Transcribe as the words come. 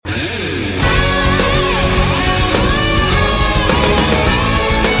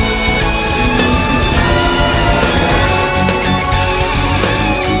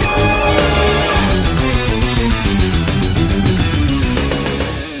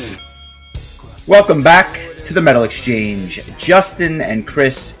Welcome back to the Metal Exchange. Justin and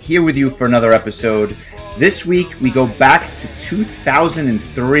Chris here with you for another episode. This week we go back to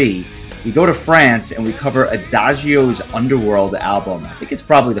 2003. We go to France and we cover Adagio's Underworld album. I think it's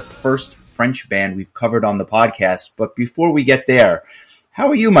probably the first French band we've covered on the podcast. But before we get there, how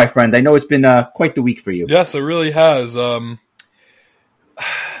are you, my friend? I know it's been quite the week for you. Yes, it really has. I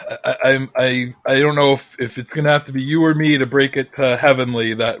don't know if it's going to have to be you or me to break it to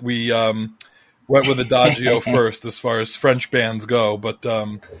heavenly that we went with Adagio first as far as French bands go. But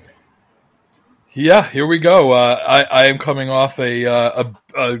yeah, here we go. I am coming off a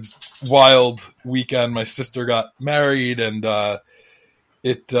wild weekend. My sister got married, and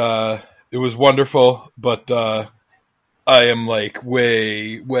it was wonderful. But I am like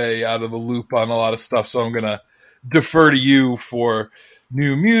way out of the loop on a lot of stuff, so I'm gonna defer to you for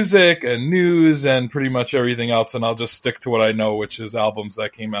new music and news and pretty much everything else, and I'll just stick to what I know, which is albums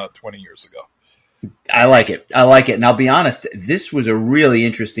that came out 20 years ago. I like it. And I'll be honest, this was a really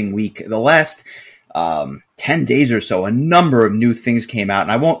interesting week. The last 10 days or so, a number of new things came out,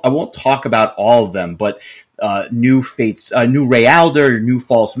 and I won't talk about all of them, but new Fates, new Ray Alder, new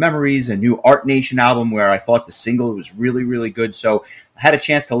False Memories, a new Art Nation album where I thought the single was really, really good. So I had a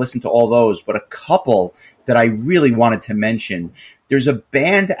chance to listen to all those, but a couple that I really wanted to mention. There's a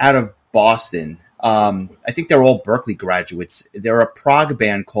band out of Boston. I think they're all Berkeley graduates. They're a prog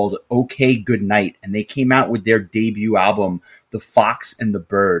band called OK Goodnight, and they came out with their debut album, The Fox and the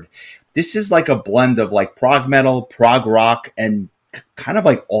Bird. This is like a blend of like prog metal, prog rock, and kind of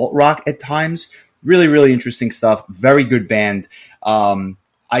like alt rock at times. Really, really interesting stuff. Very good band.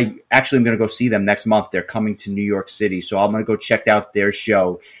 I actually am going to go see them next month. They're coming to New York City, so I'm going to go check out their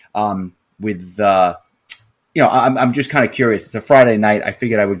show with I'm just kind of curious. It's a Friday night. I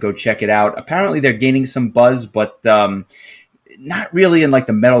figured I would go check it out. Apparently they're gaining some buzz, but not really in like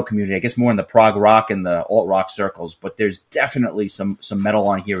the metal community. I guess more in the prog rock and the alt rock circles, but there's definitely some metal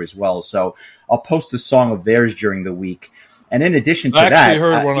on here as well. So I'll post a song of theirs during the week. And in addition to that, I actually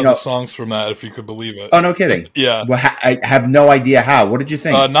heard one of the songs from that, if you could believe it. Oh, no kidding. Yeah. Well, I have no idea how. What did you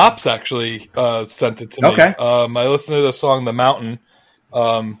think? Knops actually sent it to me. Okay. I listened to the song The Mountain,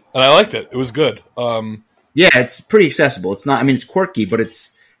 and I liked it. It was good. Yeah, it's pretty accessible. It's not. I mean, it's quirky, but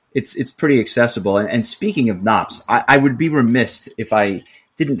it's pretty accessible. And speaking of Knops, I would be remiss if I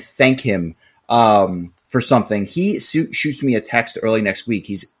didn't thank him for something. He shoots me a text early next week.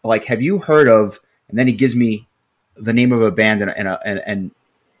 He's like, "Have you heard of?" And then he gives me the name of a band and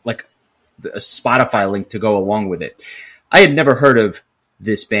like a Spotify link to go along with it. I had never heard of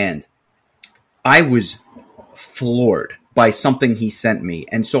this band. I was floored by something he sent me.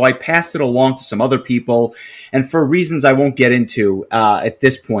 And so I passed it along to some other people. And for reasons I won't get into at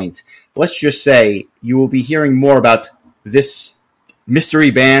this point, let's just say you will be hearing more about this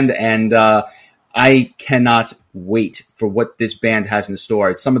mystery band. And I cannot wait for what this band has in store.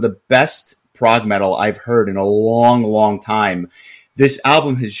 It's some of the best prog metal I've heard in a long, long time. This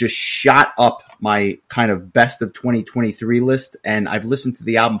album has just shot up my kind of best of 2023 list. And I've listened to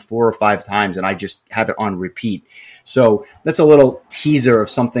the album 4 or 5 times and I just have it on repeat. So that's a little teaser of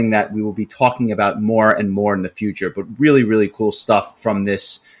something that we will be talking about more and more in the future, but really, really cool stuff from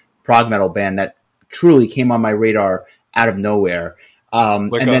this prog metal band that truly came on my radar out of nowhere.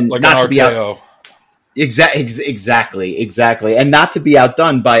 Like an RKO. Exactly. And not to be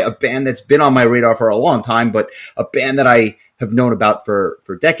outdone by a band that's been on my radar for a long time, but a band that I have known about for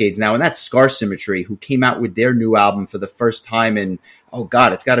decades now, and that's Scar Symmetry, who came out with their new album for the first time in, oh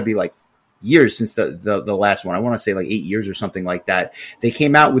God, it's got to be like years since the last one. I want to say like 8 years or something like that. They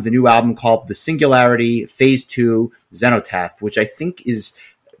came out with a new album called The Singularity Phase 2 Xenotaph, which I think is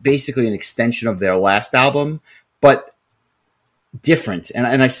basically an extension of their last album, but different.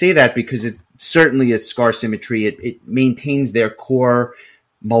 And I say that because it certainly at Scar Symmetry, it maintains their core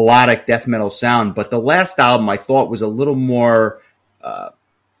melodic death metal sound, but the last album I thought was a little more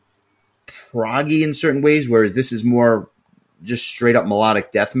proggy in certain ways, whereas this is more just straight up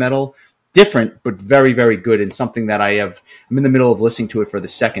melodic death metal. Different, but very, very good, and something that I'm in the middle of listening to it for the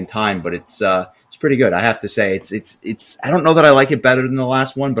second time, but it's pretty good. I have to say, it's. I don't know that I like it better than the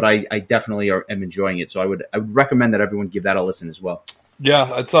last one, but I definitely am enjoying it. So I would recommend that everyone give that a listen as well.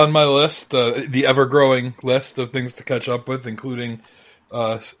 Yeah, it's on my list, the ever-growing list of things to catch up with, including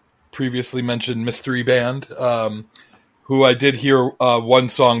previously mentioned Mystery Band, who I did hear one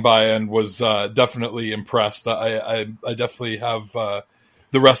song by and was definitely impressed. I definitely have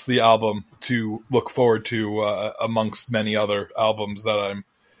the rest of the album to look forward to amongst many other albums that I'm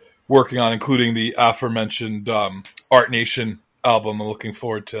working on, including the aforementioned Art Nation album. I'm looking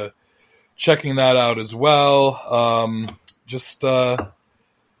forward to checking that out as well.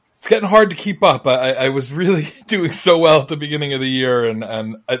 it's getting hard to keep up. I was really doing so well at the beginning of the year,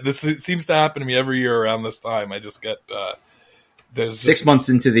 and it seems to happen to me every year around this time. I just get there's 6 months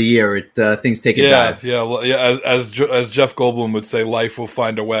into the year, things take a dive. Yeah. As Jeff Goldblum would say, life will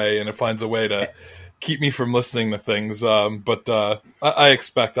find a way, and it finds a way to keep me from listening to things. But I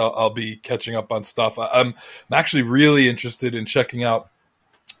expect I'll be catching up on stuff. I'm actually really interested in checking out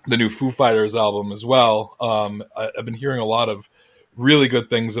the new Foo Fighters album as well. I've been hearing a lot of really good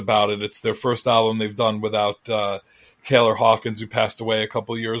things about it. It's their first album they've done without Taylor Hawkins, who passed away a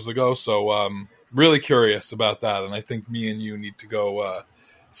couple years ago. So really curious about that, and I think me and you need to go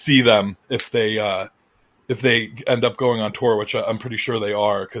see them if they end up going on tour, which I'm pretty sure they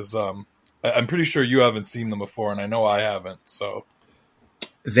are, because I'm pretty sure you haven't seen them before, and I know I haven't. So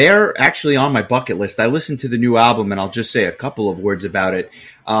they're actually on my bucket list. I listened to the new album, and I'll just say a couple of words about it.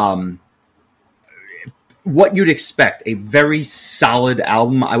 What you'd expect, a very solid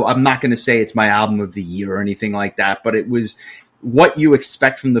album. I'm not going to say it's my album of the year or anything like that, but it was what you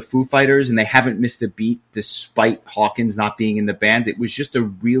expect from the Foo Fighters, and they haven't missed a beat despite Hawkins not being in the band. It was just a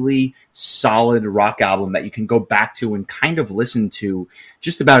really solid rock album that you can go back to and kind of listen to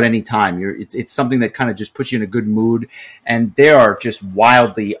just about any time. It's something that kind of just puts you in a good mood, and they are just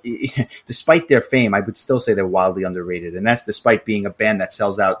wildly, despite their fame, I would still say they're wildly underrated, and that's despite being a band that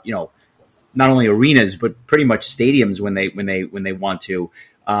sells out, not only arenas but pretty much stadiums when they want to.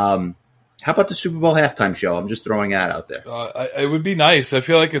 How about the Super Bowl halftime show? I'm just throwing that out there. It would be nice. I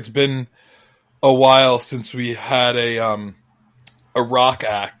feel like it's been a while since we had a rock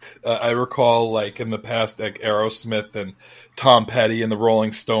act. I recall, like, in the past, like Aerosmith and Tom Petty and the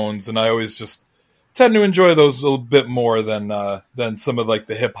Rolling Stones, and I always just tend to enjoy those a little bit more than some of, like,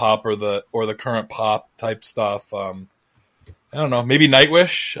 the hip hop or the current pop type stuff. I don't know, maybe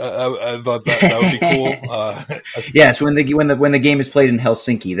Nightwish. I thought that would be cool. Yes, when the game is played in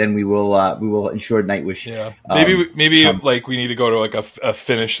Helsinki, then we will ensure Nightwish. Yeah, maybe like we need to go to like a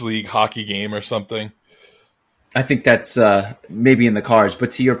Finnish league hockey game or something. I think that's maybe in the cards.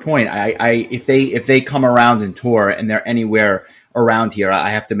 But to your point, if they come around and tour and they're anywhere around here,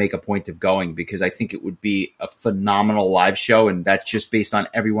 I have to make a point of going, because I think it would be a phenomenal live show, and that's just based on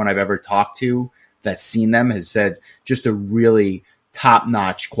everyone I've ever talked to that's seen them has said just a really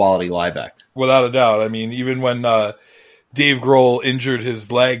top-notch quality live act. Without a doubt. I mean, even when Dave Grohl injured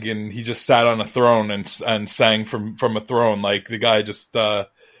his leg and he just sat on a throne and sang from a throne, like, the guy just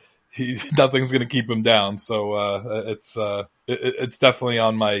nothing's going to keep him down. So it's definitely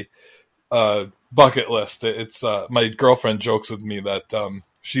on my bucket list. It's my girlfriend jokes with me that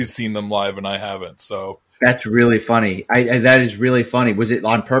she's seen them live and I haven't. So that's really funny. That is really funny. Was it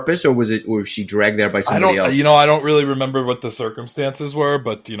on purpose, or was she dragged there by somebody else? I don't really remember what the circumstances were,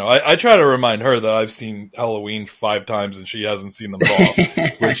 but I try to remind her that I've seen Halloween 5 times and she hasn't seen them at all.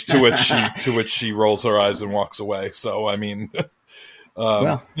 to which she rolls her eyes and walks away. So I mean,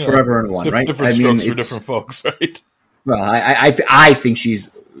 forever in one, right? Different strokes for different folks, right? Well, I think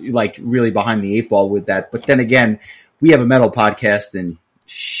she's, like, really behind the 8 ball with that. But then again, we have a metal podcast, and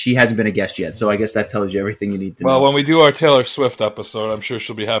she hasn't been a guest yet, so I guess that tells you everything you need to know. Well, when we do our Taylor Swift episode, I'm sure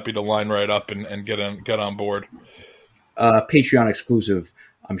she'll be happy to line right up and get on board. Patreon exclusive,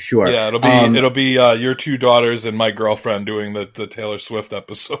 I'm sure. Yeah, it'll be your 2 daughters and my girlfriend doing the Taylor Swift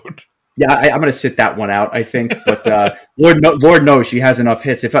episode. Yeah, I'm going to sit that one out, I think. But Lord knows she has enough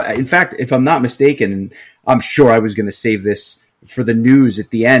hits. In fact, if I'm not mistaken, and I'm sure I was going to save this for the news at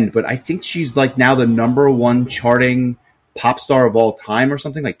the end, but I think she's, like, now the #1 charting pop star of all time or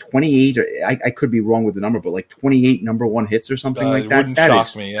something, like 28. Or I could be wrong with the number, but like 28 #1 hits or something like that. Wouldn't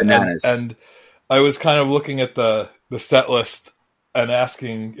shock me. Bananas. And I was kind of looking at the set list and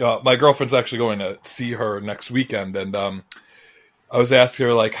asking. My girlfriend's actually going to see her next weekend, and I was asking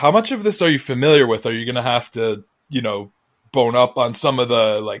her, like, how much of this are you familiar with? Are you going to have to, bone up on some of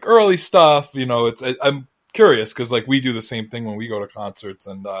the, like, early stuff? I'm curious because, like, we do the same thing when we go to concerts,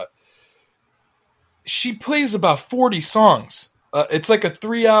 and she plays about 40 songs. It's like a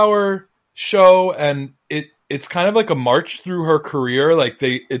 3-hour show, and it's kind of like a march through her career. Like,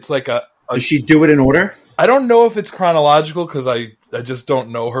 it's like a does she do it in order? I don't know if it's chronological because I just don't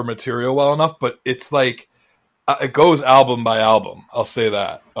know her material well enough, but it's like it goes album by album. I'll say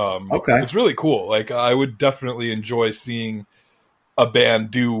that. Okay. It's really cool. Like, I would definitely enjoy seeing a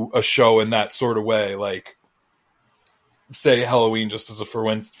band do a show in that sort of way. Like, say Halloween, just as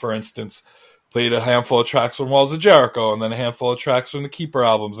for instance, played a handful of tracks from Walls of Jericho and then a handful of tracks from the Keeper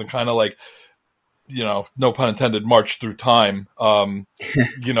albums, and kind of like, no pun intended, march through time, going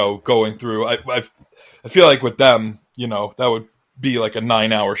through. I feel like with them, that would be like a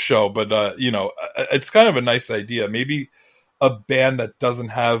 9-hour show, but, it's kind of a nice idea. Maybe a band that doesn't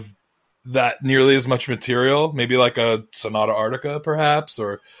have that nearly as much material, maybe like a Sonata Arctica perhaps,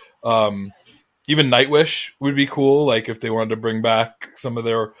 or even Nightwish would be cool. Like if they wanted to bring back some of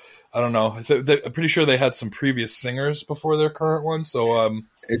their, I don't know. I'm pretty sure they had some previous singers before their current one. So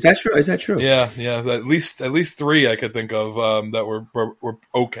is that true? Is that true? yeah. At least three I could think of that were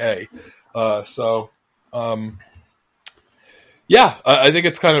okay. Yeah, I think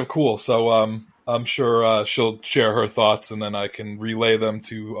it's kind of cool. So I'm sure she'll share her thoughts, and then I can relay them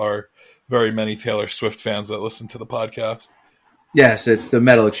to our very many Taylor Swift fans that listen to the podcast. Yes, it's the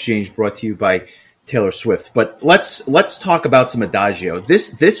Metal Exchange brought to you by Taylor Swift. But let's talk about some Adagio.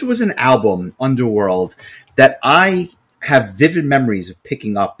 This was an album, Underworld, that I have vivid memories of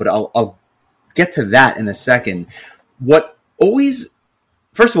picking up, but I'll get to that in a second.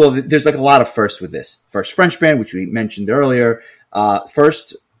 First of all, there's like a lot of firsts with this. First French band, which we mentioned earlier.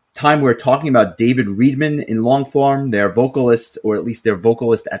 First time we're talking about David Reedman in long form, their vocalist, or at least their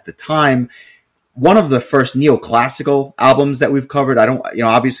vocalist at the time. One of the first neoclassical albums that we've covered.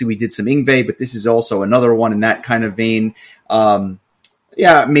 Obviously we did some Yngwie, but this is also another one in that kind of vein.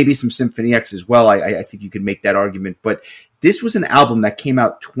 Maybe some Symphony X as well. I think you could make that argument, but this was an album that came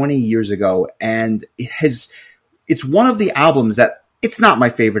out 20 years ago, and it's one of the albums that, it's not my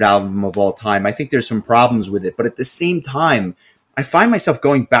favorite album of all time. I think there's some problems with it, but at the same time, I find myself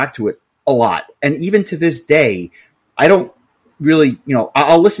going back to it a lot. And even to this day, I don't really,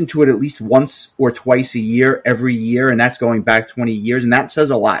 I'll listen to it at least once or twice a year, every year, and that's going back 20 years. And that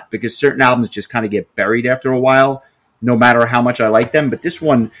says a lot, because certain albums just kind of get buried after a while, no matter how much I like them. But this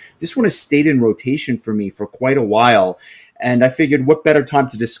one has stayed in rotation for me for quite a while. And I figured what better time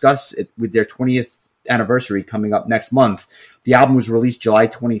to discuss it with their 20th anniversary coming up next month. The album was released July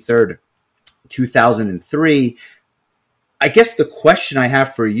 23rd, 2003. I guess the question I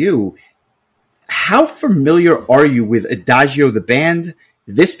have for you, how familiar are you with Adagio the band,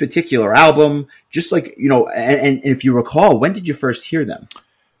 this particular album? Just like, and if you recall, when did you first hear them?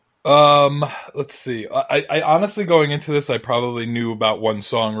 Let's see. I honestly, going into this, I probably knew about one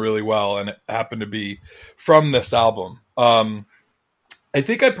song really well, and it happened to be from this album. I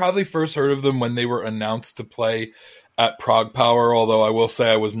think I probably first heard of them when they were announced to play at Prague Power, although I will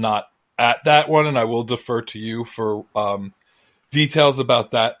say I was not at that one, and I will defer to you for details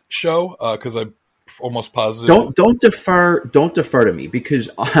about that show, because I'm almost positive. Don't defer to me, because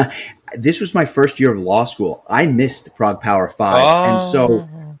this was my first year of law school. I missed Prague Power 5, and so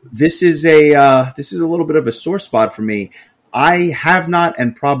this is a little bit of a sore spot for me. I have not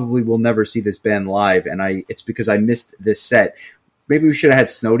and probably will never see this band live, and it's because I missed this set. Maybe we should have had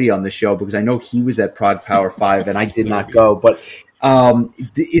Snowdy on the show, because I know he was at Prague Power 5 and I did not go. But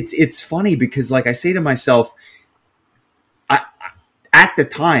it's funny because, like, I say to myself, at the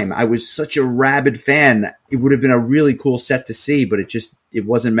time, I was such a rabid fan. It would have been a really cool set to see, but it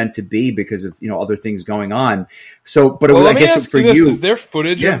wasn't meant to be because of other things going on. So, but I guess for you, is there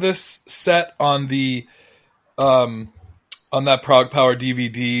footage of this set on the on that Prague Power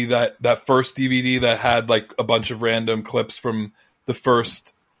DVD, that first DVD that had like a bunch of random clips from the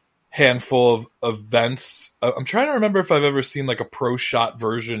first handful of events? I'm trying to remember if I've ever seen like a pro shot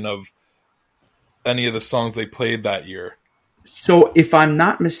version of any of the songs they played that year. So if I'm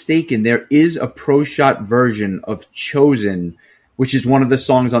not mistaken, there is a pro shot version of Chosen, which is one of the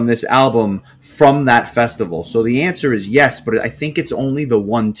songs on this album from that festival. So the answer is yes, but I think it's only the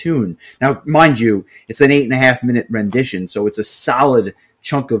one tune. Now, mind you, it's an 8.5 minute rendition, so it's a solid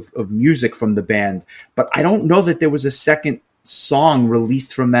chunk of music from the band. But I don't know that there was a second song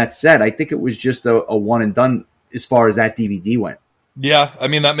released from that set. I think it was just a one and done as far as that DVD went. Yeah, I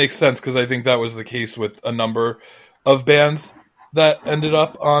mean, that makes sense, because I think that was the case with a number of bands that ended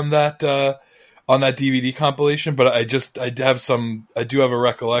up on that DVD compilation. But I do have a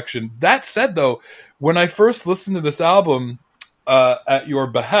recollection. That said, though, when I first listened to this album at your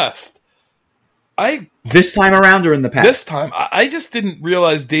behest, this time around or in the past? This time, I just didn't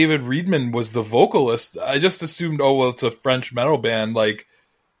realize David Reedman was the vocalist. I just assumed, it's a French metal band. Like,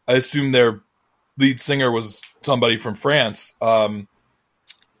 I assumed their lead singer was somebody from France.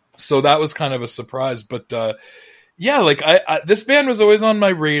 So that was kind of a surprise. But yeah, like this band was always on my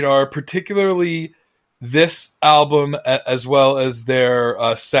radar, particularly this album, as well as their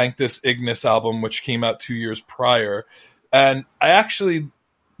Sanctus Ignis album, which came out 2 years prior. And I actually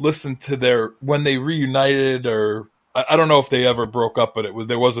listened to when they reunited, or I don't know if they ever broke up, but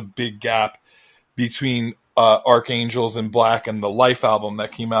there was a big gap between Archangels in Black and the Life album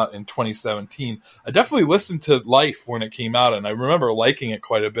that came out in 2017. I definitely listened to Life when it came out, and I remember liking it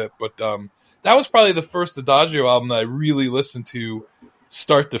quite a bit. But that was probably the first Adagio album that I really listened to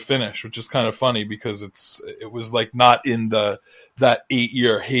start to finish, which is kind of funny because it was like not in that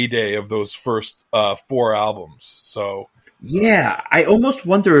 8-year heyday of those first 4 albums. So yeah, I almost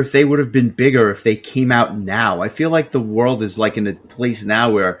wonder if they would have been bigger if they came out now. I feel like the world is like in a place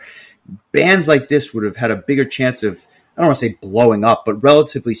now where bands like this would have had a bigger chance of, I don't want to say blowing up, but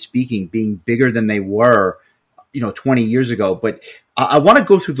relatively speaking, being bigger than they were, 20 years ago. But I want to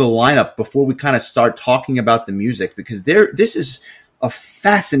go through the lineup before we kind of start talking about the music, because this is a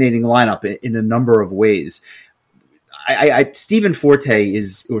fascinating lineup in a number of ways. Stefan Forte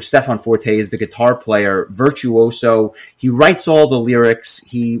is the guitar player, virtuoso. He writes all the lyrics.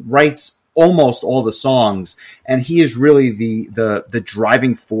 He writes almost all the songs, and he is really the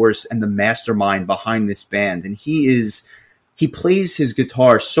driving force and the mastermind behind this band. And he plays his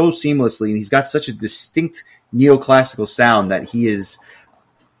guitar so seamlessly, and he's got such a distinct neoclassical sound that he is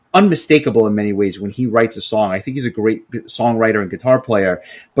unmistakable in many ways when he writes a song. I think he's a great songwriter and guitar player.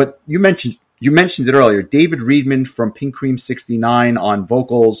 But you mentioned it earlier, David Reedman from Pink Cream 69 on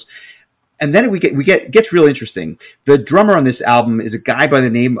vocals. And then it gets real interesting. The drummer on this album is a guy by the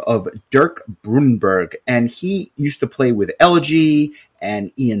name of Dirk Brunenberg, and he used to play with Elegy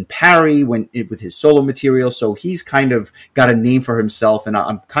and Ian Parry with his solo material, so he's kind of got a name for himself, and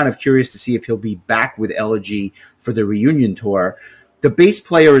I'm kind of curious to see if he'll be back with Elegy for the reunion tour. The bass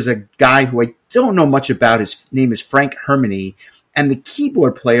player is a guy who I don't know much about. His name is Frank Hermany, and the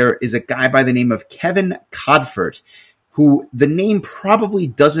keyboard player is a guy by the name of Kevin Codford, who the name probably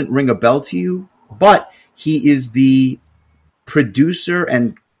doesn't ring a bell to you, but he is the producer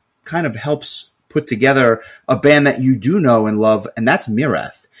and kind of helps put together a band that you do know and love, and that's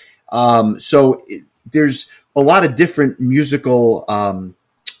Mirath. So there's a lot of different musical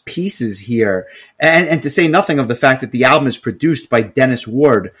pieces here, and to say nothing of the fact that the album is produced by Dennis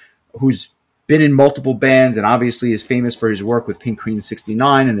Ward, who's been in multiple bands and obviously is famous for his work with Pink Cream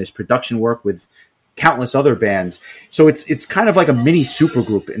 69 and his production work with countless other bands. So it's kind of like a mini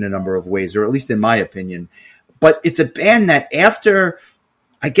supergroup in a number of ways, or at least in my opinion. But it's a band that after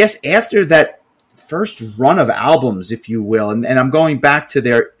that first run of albums, if you will, and I'm going back to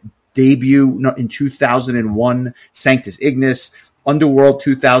their debut in 2001, Sanctus Ignis, Underworld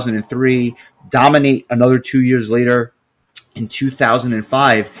 2003, Dominate another 2 years later in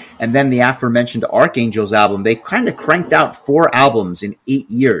 2005, and then the aforementioned Archangels album. They kind of cranked out 4 albums in 8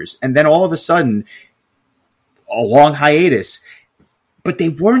 years, and then all of a sudden, a long hiatus. But they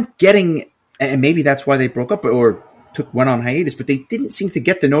weren't getting, and maybe that's why they broke up or went on hiatus, but they didn't seem to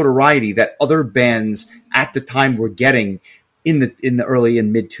get the notoriety that other bands at the time were getting in the early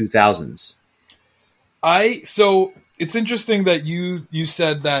and mid 2000s. So it's interesting that you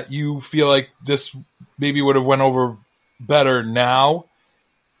said that you feel like this maybe would have went over better now.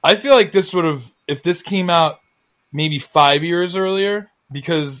 I feel like this would have, if this came out maybe 5 years earlier,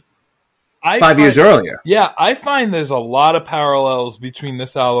 because 5 years earlier. Yeah, I find there's a lot of parallels between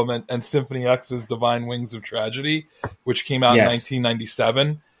this album and Symphony X's Divine Wings of Tragedy, which came out in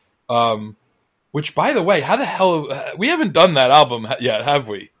 1997. Which, by the way, how the hell we haven't done that album yet, have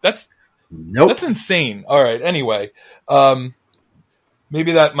we? Nope. That's insane. All right. Anyway,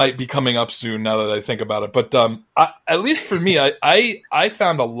 maybe that might be coming up soon now that I think about it. But at least for me, I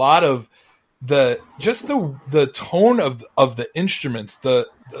found a lot of the tone of the instruments, the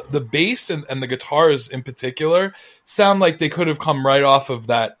bass and the guitars in particular sound like they could have come right off of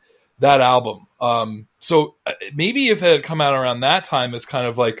that album. So maybe if it had come out around that time as kind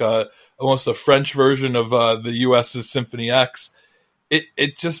of like almost a French version of the US's Symphony X,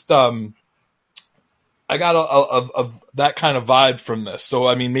 it just I got a that kind of vibe from this. So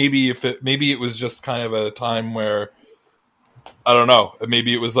I mean, maybe it was just kind of a time where, I don't know,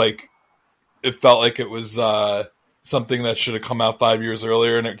 maybe it was like it felt like it was something that should have come out 5 years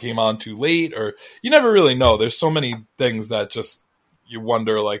earlier and it came on too late, or you never really know. There's so many things that just you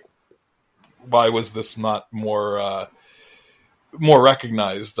wonder, like, why was this not more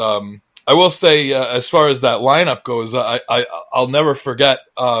recognized? I will say, as far as that lineup goes, I'll never forget.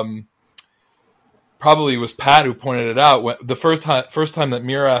 Probably was Pat who pointed it out. When the first time that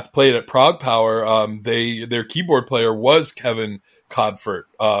Mirath played at Prague Power, their keyboard player was Kevin Codford.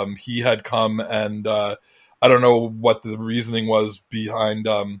 He had come, and I don't know what the reasoning was behind.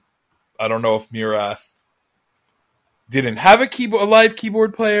 I don't know if Mirath didn't have a live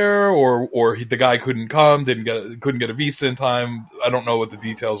keyboard player, or the guy couldn't come, couldn't get a visa in time. I don't know what the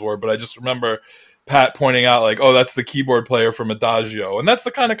details were, but I just remember Pat pointing out, like, oh, that's the keyboard player from Adagio. And that's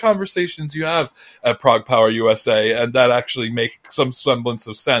the kind of conversations you have at Prague Power USA, and that actually make some semblance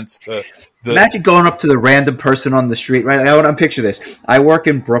of sense to Imagine going up to the random person on the street, right? I want to picture this. I work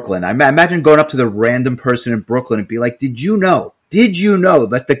in Brooklyn. I imagine going up to the random person in Brooklyn and be like, did you know Did you know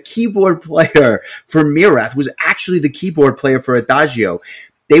that the keyboard player for Mirath was actually the keyboard player for Adagio?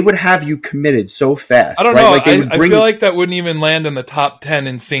 They would have you committed so fast. I don't right? know. Like I feel like that wouldn't even land in the top 10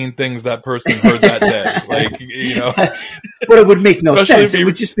 insane things that person heard that day. Like, you know, but it would make no sense. It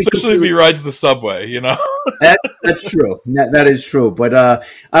would just be especially if he rides the subway, you know. That's true. That is true. But I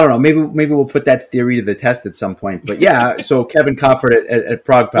don't know. Maybe we'll put that theory to the test at some point. But yeah, so Kevin Comfort at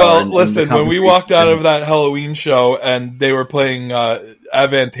Prague Power. Well, listen, when we walked out of that Halloween show and they were playing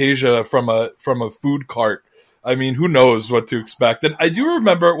Avantasia from a food cart, I mean, who knows what to expect? And I do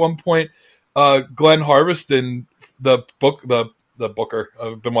remember at one point, Glenn Harveston, the booker,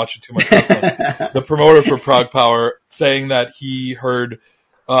 I've been watching too much wrestling, the promoter for Prague Power, saying that he heard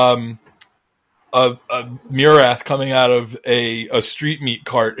a Murath coming out of a street meat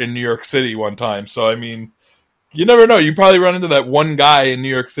cart in New York City one time. So, I mean, you never know. You probably run into that one guy in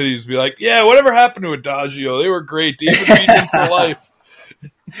New York City who's be like, yeah, whatever happened to Adagio? They were great. David Reedman for life.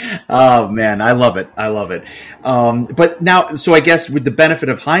 Oh man, I love it. But now, so I guess with the benefit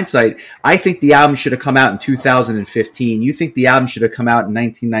of hindsight, I think the album should have come out in 2015. You think the album should have come out in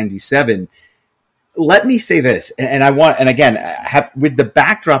 1997. Let me say this, and again, with the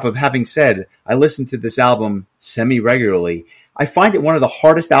backdrop of having said, I listen to this album semi-regularly. I find it one of the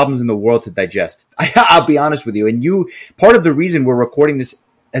hardest albums in the world to digest. I'll be honest with you. And part of the reason we're recording this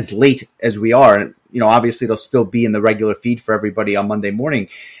as late as we are, and obviously it'll still be in the regular feed for everybody on Monday morning,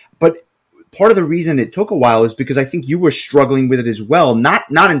 but part of the reason it took a while is because I think you were struggling with it as well. Not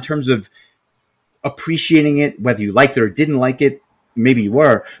in terms of appreciating it, whether you liked it or didn't like it, maybe you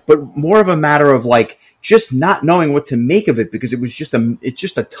were, but more of a matter of like just not knowing what to make of it because it's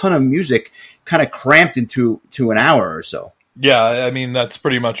just a ton of music kind of cramped into an hour or so. Yeah, I mean that's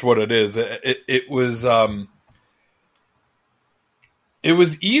pretty much what it is. It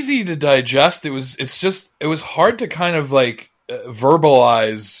was easy to digest. It was hard to kind of like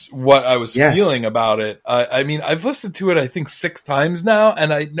verbalize what I was feeling about it. I mean, I've listened to it I think 6 times now,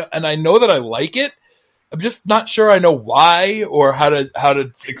 and I know that I like it. I'm just not sure I know why or how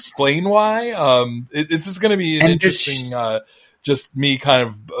to explain why. It's just going to be an interesting, just me kind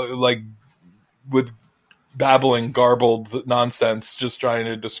of like with babbling, garbled nonsense, just trying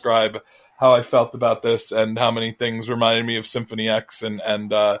to describe how I felt about this and how many things reminded me of Symphony X and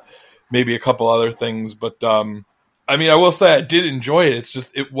maybe a couple other things. But I mean, I will say I did enjoy it. It's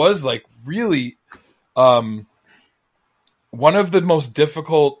just it was like really one of the most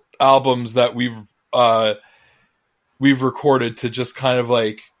difficult albums that we've recorded to just kind of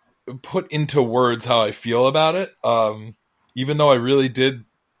like put into words how I feel about it. Even though I really did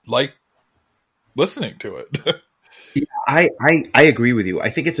like listening to it. Yeah, I agree with you. I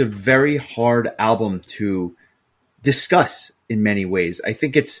think it's a very hard album to discuss in many ways. I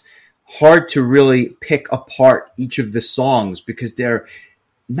think it's hard to really pick apart each of the songs because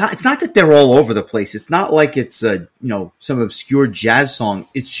it's not that they're all over the place. It's not like it's some obscure jazz song.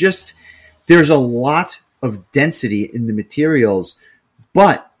 It's just there's a lot of density in the materials,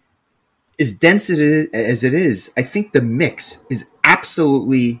 but as dense as it is, I think the mix is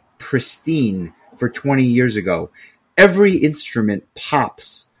absolutely pristine for 20 years ago. Every instrument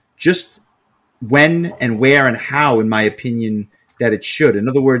pops just when and where and how, in my opinion, that it should. In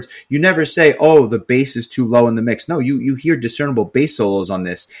other words, you never say, oh, the bass is too low in the mix. No, you hear discernible bass solos on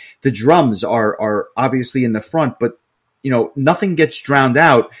this. The drums are obviously in the front, but nothing gets drowned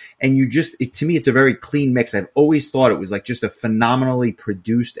out. And to me, it's a very clean mix. I've always thought it was like just a phenomenally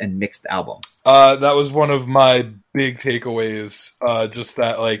produced and mixed album. That was one of my big takeaways. Just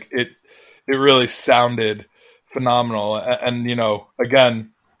that like it really sounded phenomenal. And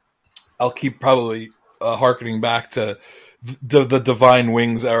again, I'll keep probably hearkening back to the Divine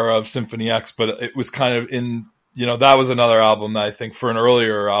Wings era of Symphony X, but it was kind of in, that was another album that I think for an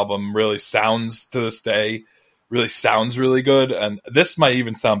earlier album really sounds to this day, really sounds really good. And this might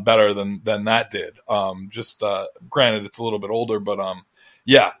even sound better than that did. Granted, it's a little bit older, but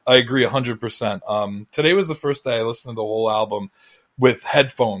yeah, I agree 100%. Today was the first day I listened to the whole album with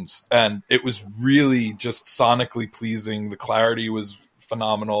headphones, and it was really just sonically pleasing. The clarity was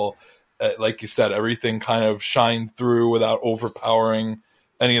phenomenal. Like you said, everything kind of shined through without overpowering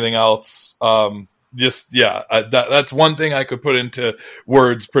anything else. That's one thing I could put into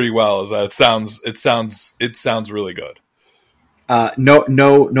words pretty well. Is that it sounds really good.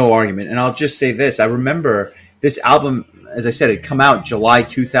 No argument. And I'll just say this: I remember this album, as I said, it come out July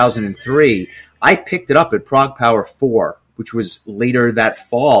 2003. I picked it up at Prague Power 4, which was later that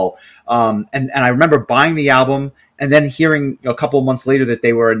fall, and I remember buying the album. And then hearing a couple of months later that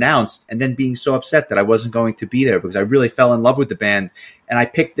they were announced, and then being so upset that I wasn't going to be there because I really fell in love with the band. And I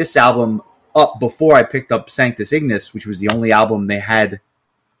picked this album up before I picked up Sanctus Ignis, which was the only album they had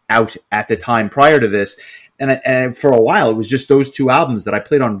out at the time prior to this. And for a while, it was just those two albums that I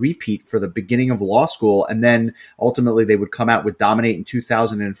played on repeat for the beginning of law school. And then ultimately they would come out with Dominate in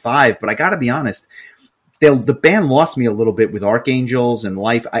 2005. But I got to be honest, the band lost me a little bit with Archangels and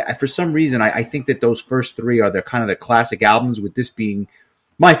Life. For some reason, I think that those first three are kind of the classic albums, with this being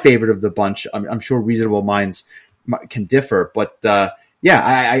my favorite of the bunch. I'm sure Reasonable Minds can differ. But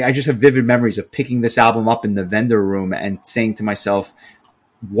I just have vivid memories of picking this album up in the vendor room and saying to myself,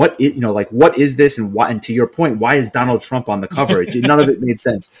 what is this, and why? And to your point, why is Donald Trump on the cover? None of it made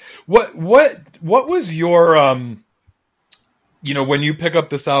sense. What was your when you pick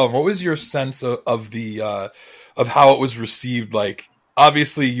up this album, what was your sense of the of how it was received? Like,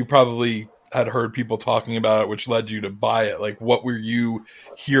 obviously, you probably had heard people talking about it, which led you to buy it. Like, what were you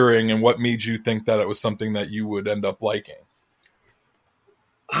hearing, and what made you think that it was something that you would end up liking?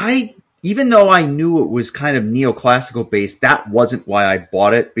 Even though I knew it was kind of neoclassical based, that wasn't why I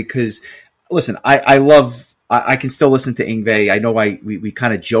bought it. Because, listen, I can still listen to Yngwie. I know we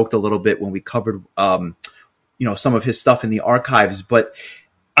kind of joked a little bit when we covered, some of his stuff in the archives, but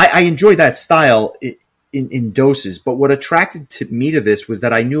I enjoy that style in doses. But what attracted me to this was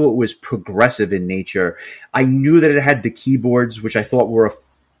that I knew it was progressive in nature. I knew that it had the keyboards, which I thought were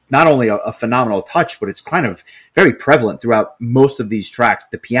not only a phenomenal touch, but it's kind of very prevalent throughout most of these tracks.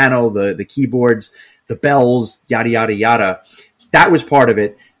 The piano, the keyboards, the bells, yada, yada, yada. That was part of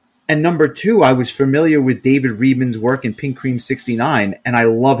it. And number two, I was familiar with David Reedman's work in Pink Cream 69, and I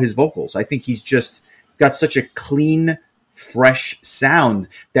love his vocals. I think he's just got such a clean, fresh sound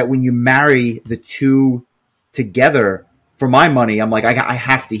that when you marry the two together, for my money, I'm like, I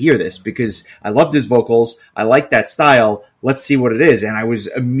have to hear this because I loved his vocals. I like that style. Let's see what it is. And I was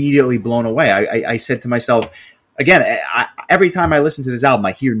immediately blown away. I said to myself, again, every time I listen to this album,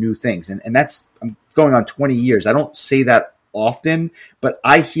 I hear new things. And I'm going on 20 years. I don't say that often, but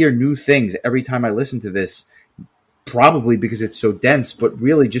I hear new things every time I listen to this, probably because it's so dense, but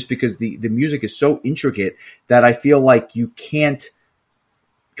really just because the music is so intricate that I feel like you can't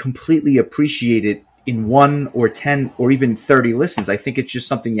completely appreciate it in 1 or 10 or even 30 listens. I think it's just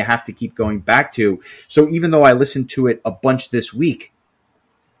something you have to keep going back to. So even though I listened to it a bunch this week,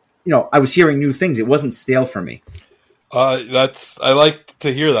 I was hearing new things. It wasn't stale for me. I like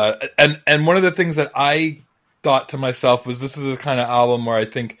to hear that. And one of the things that I thought to myself was, this is the kind of album where I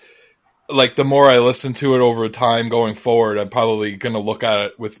think, like, the more I listen to it over time going forward, I'm probably going to look at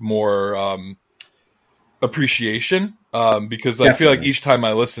it with more appreciation. Because I feel like each time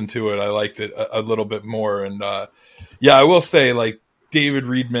I listened to it, I liked it a little bit more. And I will say, like, David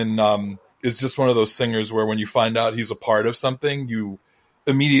Reedman is just one of those singers where when you find out he's a part of something, you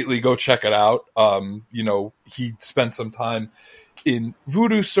immediately go check it out. He spent some time in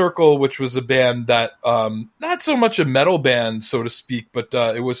Voodoo Circle, which was a band that not so much a metal band, so to speak, but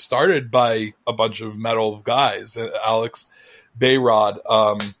it was started by a bunch of metal guys. Alex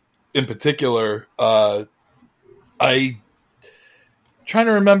Bayrod, in particular. I trying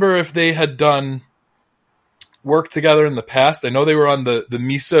to remember if they had done work together in the past. I know they were on the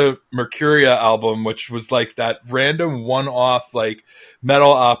Misa Mercuria album, which was like that random one-off like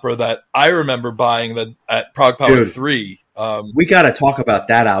metal opera that I remember buying at Prague Power 3. We got to talk about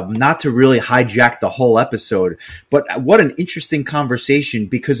that album, not to really hijack the whole episode, but what an interesting conversation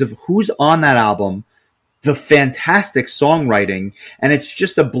because of who's on that album, the fantastic songwriting, and it's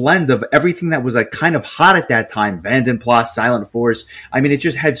just a blend of everything that was like kind of hot at that time. Vandenplas, Silent Force. I mean, it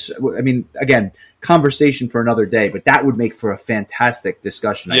just had, again, conversation for another day, but that would make for a fantastic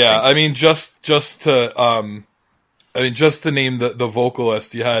discussion. I mean, just to name the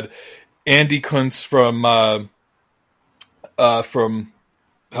vocalist, you had Andy Kuntz from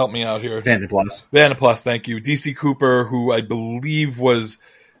help me out here. Vandenplas, thank you. DC Cooper, who I believe was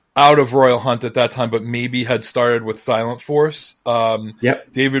out of Royal Hunt at that time, but maybe had started with Silent Force.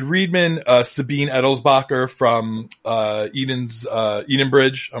 David Reedman, Sabine Edelsbacher from Eden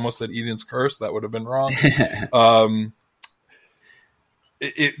Bridge. I almost said Eden's Curse. That would have been wrong.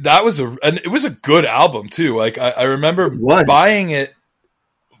 It was a good album too. Like I remember buying it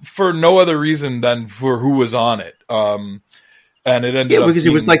for no other reason than for who was on it. And it ended up because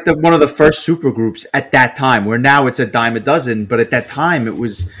it was like one of the first supergroups at that time, where now it's a dime a dozen. But at that time, it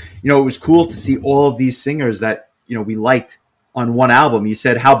was, it was cool to see all of these singers that, we liked on one album. You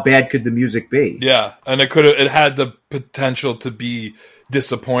said, how bad could the music be? Yeah. And it had the potential to be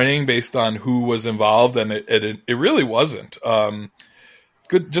disappointing based on who was involved. And it really wasn't.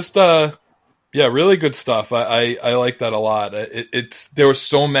 Good. Just, really good stuff. I like that a lot. There were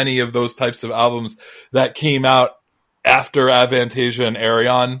so many of those types of albums that came out after Avantasia and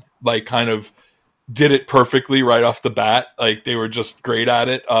Arion like kind of did it perfectly right off the bat. Like they were just great at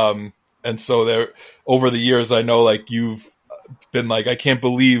it. And so there, over the years, I know like you've been like, I can't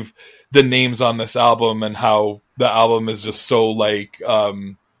believe the names on this album and how the album is just so like,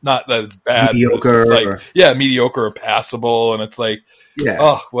 not that it's bad, mediocre, but it's like, mediocre or passable. And it's like,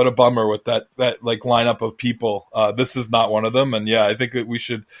 oh, what a bummer with that like lineup of people. This is not one of them. And I think that we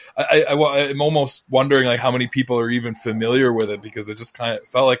should, I'm almost wondering like how many people are even familiar with it, because it just kind of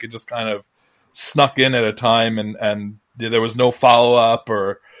felt like it just kind of snuck in at a time and there was no follow up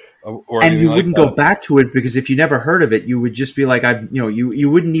or and you wouldn't go back to it, because if you never heard of it, you would just be like, you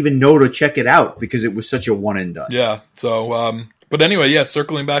wouldn't even know to check it out because it was such a one and done. Yeah. So, but anyway,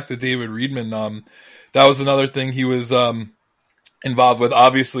 circling back to David Reedman, that was another thing he was involved with.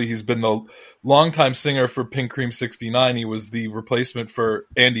 Obviously, he's been the longtime singer for Pink Cream 69. He was the replacement for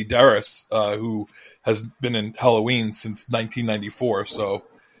Andy Darris, who has been in Halloween since 1994. So,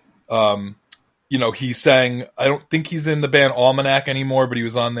 he sang, I don't think he's in the band Almanac anymore, but he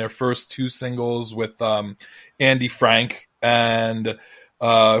was on their first two singles with Andy Frank and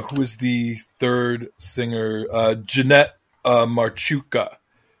who was the third singer? Jeanette Marchuka,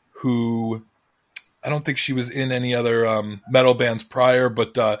 who I don't think she was in any other metal bands prior,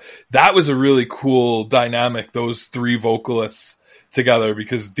 but that was a really cool dynamic, those three vocalists together,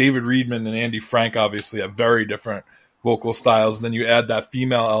 because David Reedman and Andy Frank obviously have very different vocal styles, and then you add that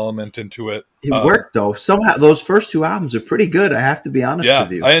female element into it. It worked, though. Somehow, those first two albums are pretty good, I have to be honest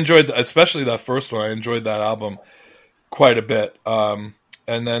with you. I enjoyed, especially that first one. I enjoyed that album quite a bit. And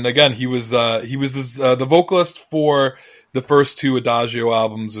then, again, he was the vocalist for the first two Adagio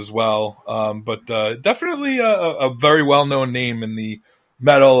albums as well. But definitely a very well-known name in the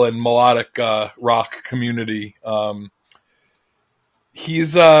metal and melodic rock community.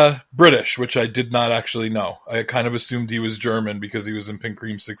 He's British, which I did not actually know. I kind of assumed he was German because he was in Pink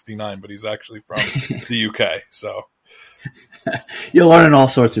Cream 69, but he's actually from the UK. So you're learning all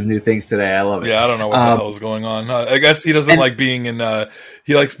sorts of new things today. I love it. Yeah, I don't know what the hell is going on. I guess he doesn't like being in.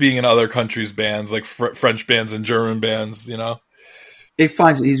 He likes being in other countries' bands, like French bands and German bands.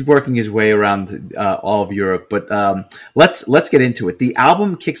 He's working his way around all of Europe. But let's get into it. The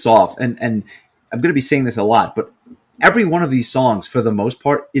album kicks off, and I'm going to be saying this a lot, but every one of these songs, for the most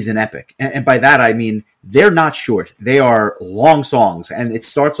part, is an epic. And by that, I mean, they're not short. They are long songs. And it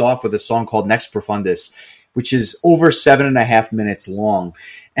starts off with a song called Next Profundus, which is over 7.5 minutes long.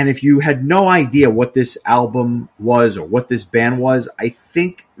 And if you had no idea what this album was or what this band was, I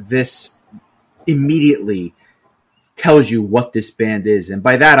think this immediately tells you what this band is. And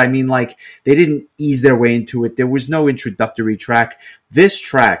by that, I mean, like, they didn't ease their way into it. There was no introductory track. This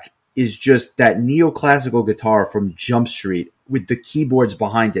track is just that neoclassical guitar from Jump Street with the keyboards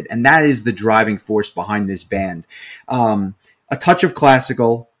behind it. And that is the driving force behind this band. A touch of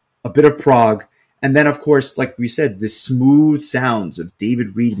classical, a bit of prog, and then, of course, like we said, the smooth sounds of David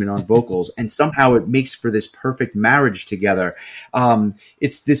Reedman on vocals. And somehow it makes for this perfect marriage together.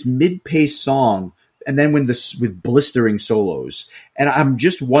 It's this mid-paced song, and then with blistering solos. And I'm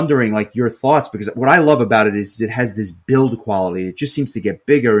just wondering, like, your thoughts, because what I love about it is it has this build quality. It just seems to get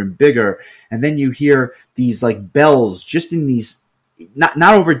bigger and bigger. And then you hear these, like, bells just in these, not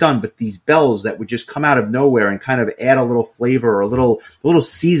overdone, but these bells that would just come out of nowhere and kind of add a little flavor or a little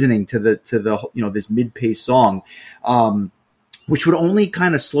seasoning to the this mid-paced song, which would only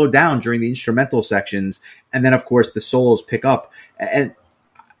kind of slow down during the instrumental sections. And then, of course, the solos pick up. And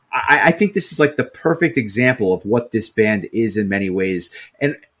I think this is like the perfect example of what this band is in many ways.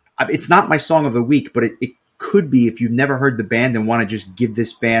 And it's not my song of the week, but it could be if you've never heard the band and want to just give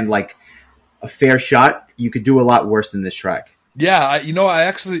this band like a fair shot. You could do a lot worse than this track. Yeah, I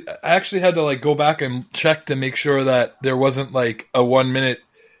actually had to like go back and check to make sure that there wasn't like a 1 minute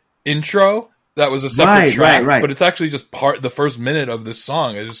intro that was a separate track, right. But it's actually just the first minute of this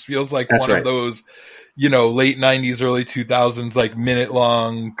song. It just feels like one of those, late 90s, early 2000s, like minute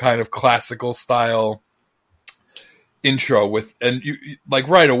long kind of classical style intro and you like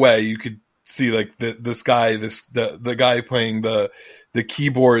right away you could see like the guy playing the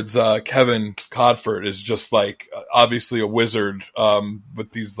keyboards, Kevin Codford, is just like obviously a wizard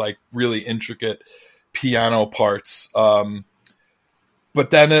with these like really intricate piano parts. But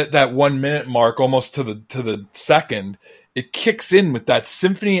then at that 1 minute mark, almost to the second, it kicks in with that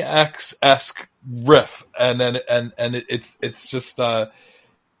Symphony X-esque riff, and then it's just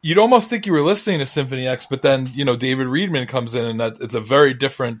you'd almost think you were listening to Symphony X, but then David Reedman comes in, and that it's a very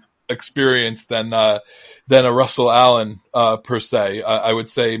different experience than a Russell Allen per se. I would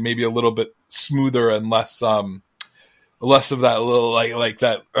say maybe a little bit smoother and less of that little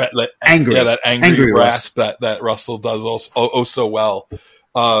that angry, that angry rasp that Russell does also so well.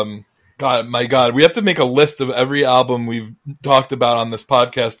 God, my God, we have to make a list of every album we've talked about on this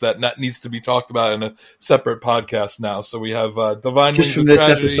podcast that needs to be talked about in a separate podcast now. So we have Divine Just Wings from of this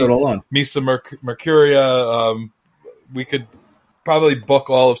episode Tragedy, alone. Misa Mercuria. We could probably book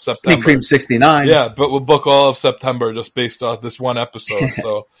all of Sweet September. Cream 69. Yeah, but we'll book all of September just based off this one episode.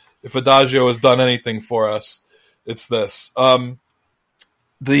 So if Adagio has done anything for us, it's this.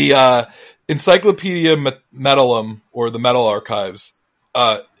 The Encyclopedia Metallum, or the Metal Archives,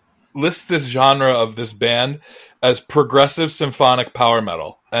 lists this genre of this band as progressive symphonic power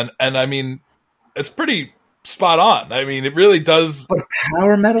metal. And I mean, it's pretty spot on. I mean, it really does. But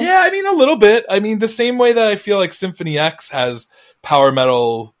power metal? Yeah, I mean, a little bit. I mean, the same way that I feel like Symphony X has power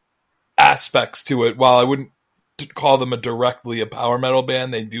metal aspects to it, while I wouldn't call them directly a power metal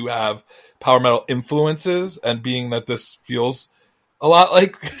band, they do have power metal influences. And being that this feels a lot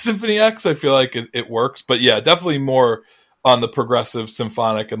like Symphony X, I feel like it works. But yeah, definitely more on the progressive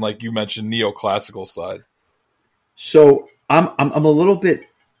symphonic and, like you mentioned, neoclassical side. So I'm a little bit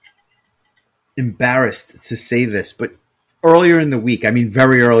embarrassed to say this, but earlier in the week, I mean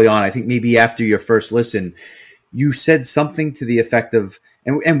very early on, I think maybe after your first listen, you said something to the effect of,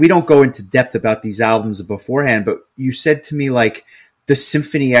 and we don't go into depth about these albums beforehand, but you said to me like the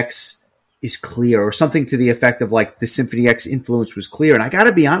Symphony X is clear, or something to the effect of like the Symphony X influence was clear. And I got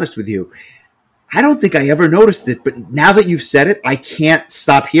to be honest with you, I don't think I ever noticed it, but now that you've said it, I can't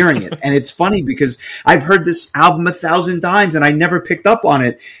stop hearing it. And it's funny because I've heard this album 1,000 times and I never picked up on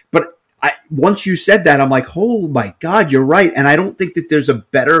it. But once you said that, I'm like, oh my God, you're right. And I don't think that there's a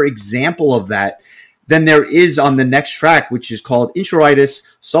better example of that than there is on the next track, which is called Introitus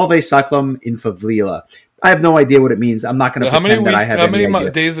Salve Cyclum in Favela. I have no idea what it means. I'm not going to pretend that I have any idea. How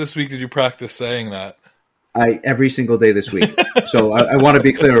many days this week did you practice saying that? Every single day this week. So I want to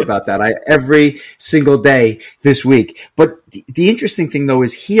be clear about that. Every single day this week. But the interesting thing, though,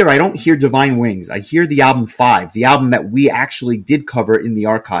 is here I don't hear Divine Wings. I hear the album 5, the album that we actually did cover in the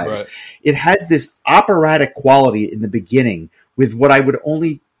archives. Right. It has this operatic quality in the beginning with what I would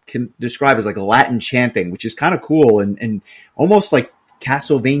only can describe as like Latin chanting, which is kind of cool and almost like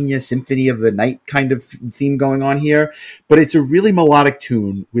Castlevania Symphony of the Night kind of theme going on here, but it's a really melodic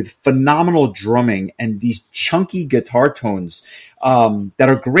tune with phenomenal drumming and these chunky guitar tones that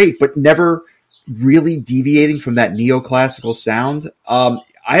are great, but never really deviating from that neoclassical sound.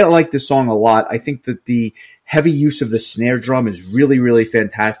 I like this song a lot. I think that the heavy use of the snare drum is really, really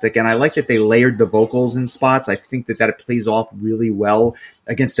fantastic, and I like that they layered the vocals in spots. I think that it plays off really well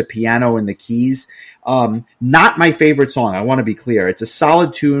against the piano and the keys. Not my favorite song, I want to be clear. It's a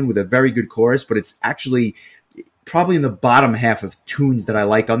solid tune with a very good chorus, but it's actually probably in the bottom half of tunes that I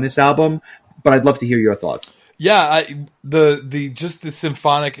like on this album, but I'd love to hear your thoughts. Yeah, the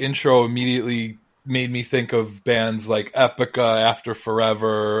symphonic intro immediately made me think of bands like Epica, After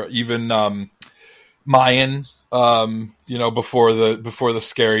Forever, even Mayan, before the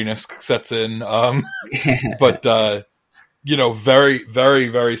scariness sets in. But very, very,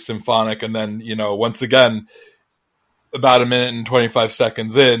 very symphonic. And then, once again, about a minute and 25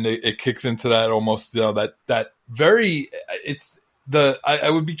 seconds in, it kicks into that almost, that very, I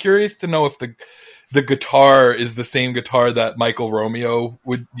would be curious to know if the guitar is the same guitar that Michael Romeo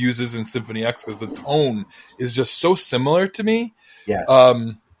uses in Symphony X, because the tone is just so similar to me. Yes.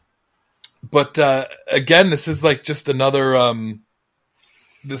 But again, this is like just another,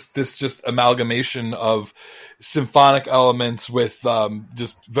 this just amalgamation of symphonic elements with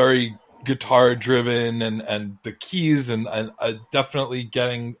just very guitar driven and the keys and definitely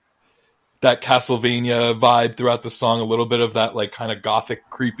getting that Castlevania vibe throughout the song, a little bit of that like kind of gothic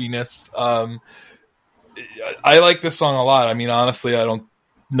creepiness. I like this song a lot. I mean, honestly, I don't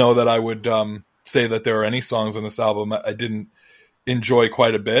know that I would say that there are any songs on this album I didn't enjoy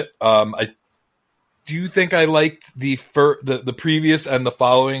quite a bit. I do think I liked the previous and the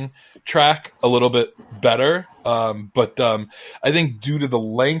following track a little bit better. But I think due to the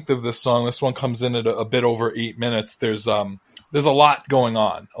length of this song, this one comes in at a bit over 8 minutes. There's a lot going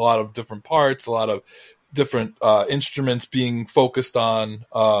on, a lot of different parts, a lot of different instruments being focused on.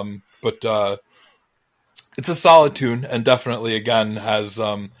 But it's a solid tune, and definitely again has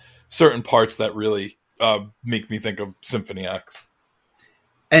certain parts that really make me think of Symphony X.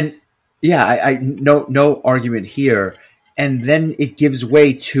 And yeah, I no argument here. And then it gives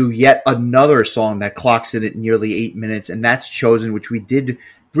way to yet another song that clocks in at nearly 8 minutes, and that's Chosen, which we did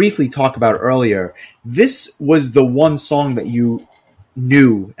briefly talk about earlier. This was the one song that you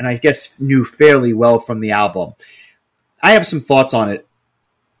knew, and I guess knew fairly well from the album. I have some thoughts on it,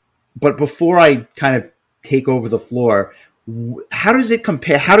 but before I kind of take over the floor, how does it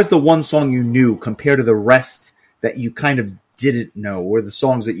compare? How does the one song you knew compare to the rest that you kind of didn't know, or the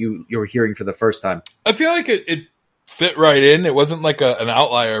songs that you were hearing for the first time? I feel like it fit right in. It wasn't like an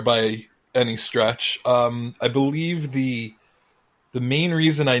outlier by any stretch. I believe the main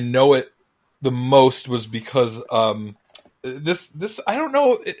reason I know it the most was because this I don't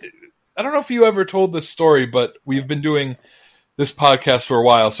know. I don't know if you ever told this story, but we've been doing this podcast for a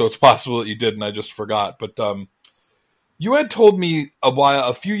while, so it's possible that you did and I just forgot. But you had told me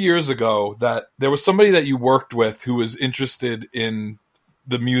a few years ago that there was somebody that you worked with who was interested in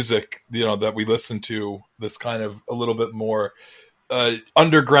the music, that we listen to, this kind of a little bit more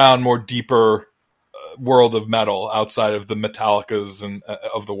underground, more deeper world of metal outside of the Metallicas and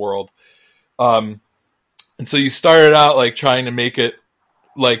of the world. And so you started out like trying to make it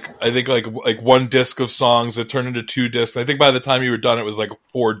I think one disc of songs that turned into 2 discs. I think by the time you were done, it was like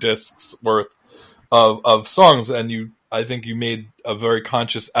 4 discs worth of songs. And I think you made a very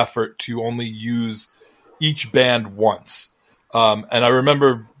conscious effort to only use each band once. And I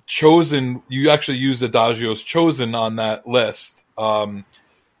remember you actually used Adagio's Chosen on that list. And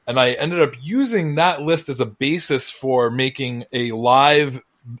I ended up using that list as a basis for making a live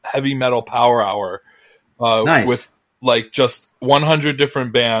heavy metal power hour Nice. with just 100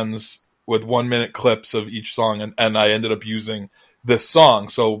 different bands with 1-minute clips of each song. And I ended up using this song.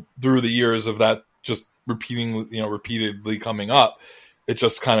 So through the years of that just repeatedly coming up, it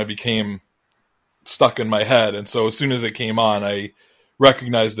just kind of became stuck in my head. And so as soon as it came on, I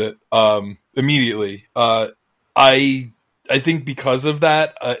recognized it immediately. I think because of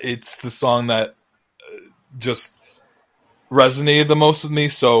that, it's the song that just resonated the most with me.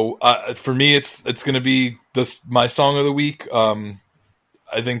 So for me, it's going to be my song of the week.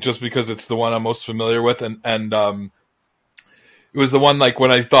 I think just because it's the one I'm most familiar with, and it was the one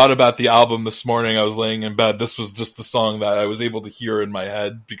when I thought about the album this morning, I was laying in bed. This was just the song that I was able to hear in my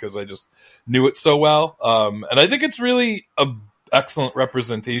head because I just knew it so well. And I think it's really a excellent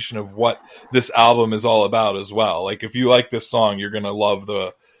representation of what this album is all about as well. If you like this song, you're going to love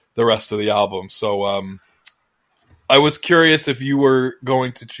the rest of the album. So I was curious if you were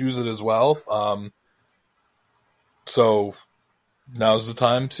going to choose it as well. So now's the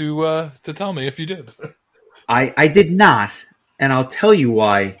time to tell me if you did. I did not, and I'll tell you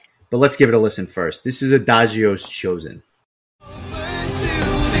why, but let's give it a listen first. This is Adagio's Chosen.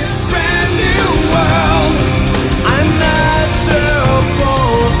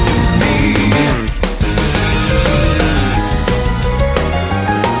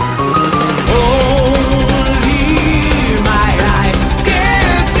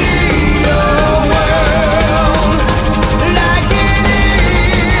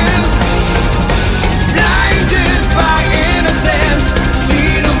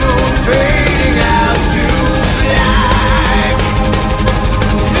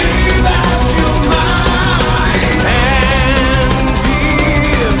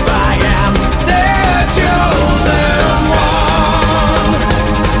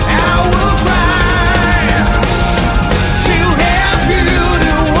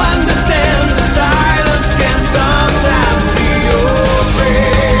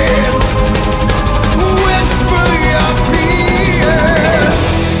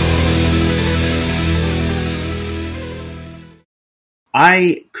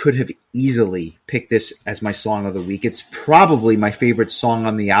 I could have easily picked this as my song of the week. It's probably my favorite song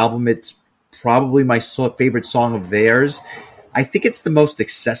on the album. It's probably my favorite song of theirs. I think it's the most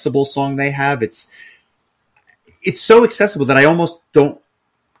accessible song they have. It's so accessible that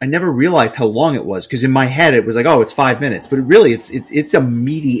I never realized how long it was, because in my head it was like, oh, it's 5 minutes, but it's a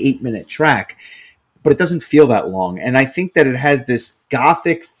meaty 8-minute track, but it doesn't feel that long. And I think that it has this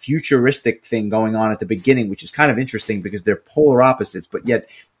gothic futuristic thing going on at the beginning, which is kind of interesting because they're polar opposites, but yet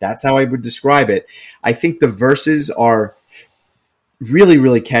that's how I would describe it. I think the verses are really,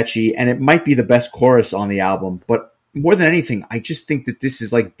 really catchy, and it might be the best chorus on the album, but more than anything, I just think that this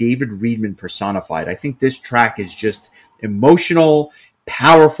is like David Reedman personified. I think this track is just emotional,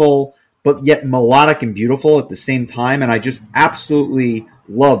 powerful, but yet melodic and beautiful at the same time. And I just absolutely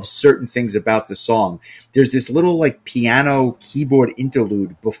love certain things about the song. There's this little piano keyboard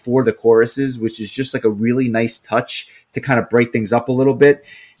interlude before the choruses, which is just a really nice touch to kind of break things up a little bit.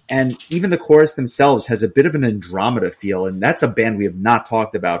 And even the chorus themselves has a bit of an Andromeda feel. And that's a band we have not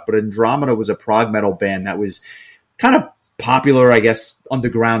talked about, but Andromeda was a prog metal band that was kind of popular, I guess,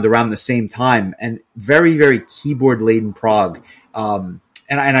 underground around the same time, and very, very keyboard laden prog. And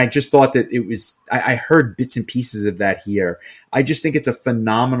I just thought that it was, I heard bits and pieces of that here. I just think it's a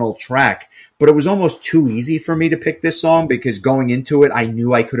phenomenal track, but it was almost too easy for me to pick this song because going into it, I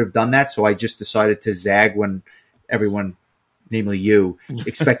knew I could have done that. So I just decided to zag when everyone namely you,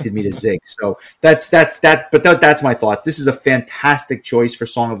 expected me to zig. So that's my thoughts. This is a fantastic choice for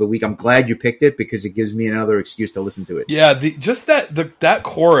Song of the Week. I'm glad you picked it because it gives me another excuse to listen to it. Yeah, that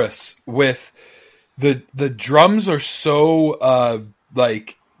chorus with the drums are so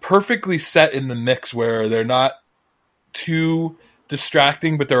like perfectly set in the mix where they're not too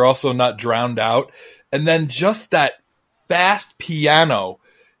distracting, but they're also not drowned out. And then just that fast piano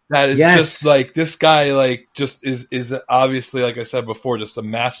that is just like, this guy like just is obviously, like I said before, just a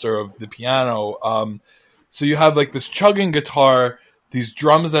master of the piano. So you have like this chugging guitar, these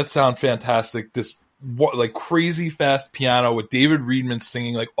drums that sound fantastic, this like crazy fast piano with David Reedman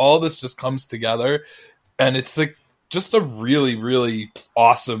singing, like all this just comes together, and it's like just a really, really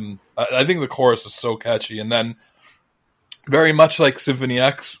awesome. I think the chorus is so catchy, and then very much like Symphony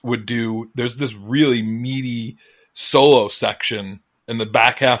X would do, there's this really meaty solo section in the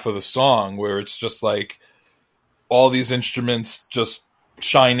back half of the song where it's just like all these instruments just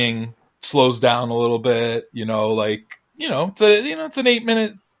shining, slows down a little bit, it's an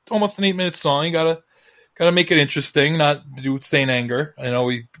 8-minute, almost an 8-minute song. You gotta make it interesting, not do Saint Anger. I know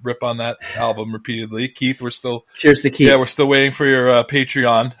we rip on that album repeatedly. Keith, we're still cheers to Keith. Yeah, we're still waiting for your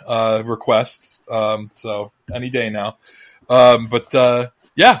Patreon request. So any day now. I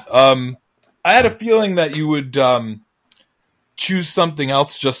had a feeling that you would choose something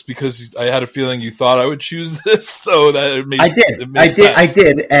else just because I had a feeling you thought I would choose this. So that it made, I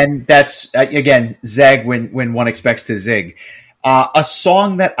did, and that's again zag when one expects to zig. A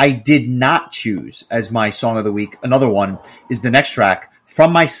song that I did not choose as my Song of the Week, another one, is the next track,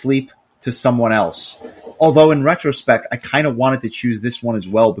 From My Sleep to Someone Else. Although in retrospect, I kind of wanted to choose this one as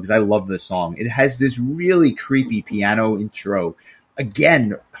well because I love this song. It has this really creepy piano intro.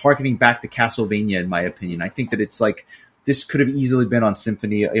 Again, harkening back to Castlevania, in my opinion. I think that it's like, this could have easily been on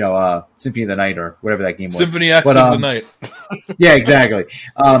Symphony of the Night or whatever that game was. Symphony X of the Night. Yeah, exactly.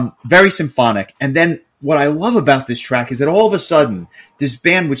 Very symphonic. And then what I love about this track is that all of a sudden, this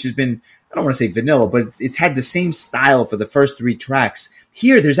band, which has been, I don't want to say vanilla, but it's had the same style for the first 3 tracks.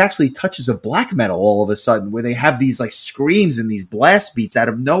 Here, there's actually touches of black metal all of a sudden, where they have these like screams and these blast beats out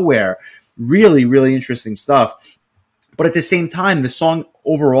of nowhere. Really, really interesting stuff. But at the same time, the song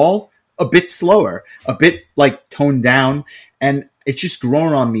overall, a bit slower, a bit like toned down, and it's just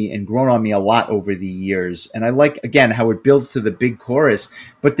grown on me a lot over the years. And I like, again, how it builds to the big chorus,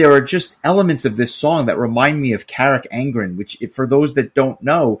 but there are just elements of this song that remind me of Carrick Angren, which, for those that don't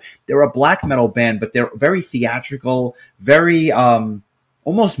know, they're a black metal band, but they're very theatrical, very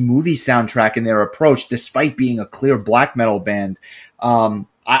almost movie soundtrack in their approach, despite being a clear black metal band.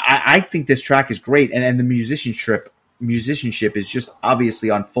 I think this track is great, and the musicianship is just obviously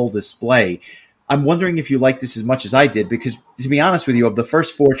on full display. I'm wondering if you like this as much as I did, because to be honest with you, of the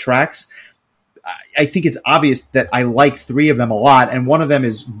first 4 tracks, I think it's obvious that I like 3 of them a lot, and one of them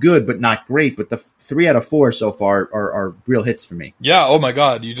is good but not great. But the 3 out of 4 so far are real hits for me. Yeah. Oh my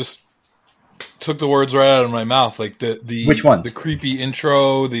God, you just took the words right out of my mouth. Like the which one? The creepy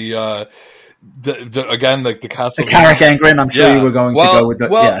intro. The again, like the Castle. The Carrick Angren. I'm sure you were going to go with the.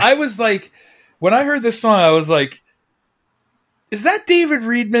 Well, I was like, when I heard this song, I was like, is that David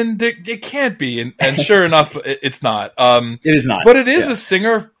Reedman? It can't be. And sure enough, it's not. It is not. But it is a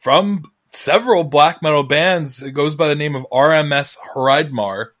singer from several black metal bands. It goes by the name of RMS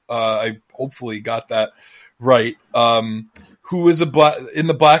Hreidmar. I hopefully got that right. Who is in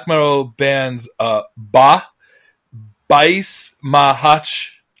the black metal bands Bais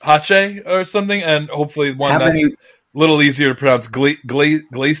Mahache or something, and hopefully one that's a little easier to pronounce,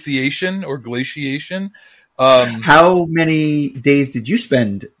 Glaciation or Glaciation. How many days did you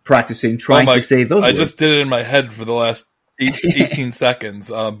spend practicing trying to say those words? I just did it in my head for the last 18 seconds.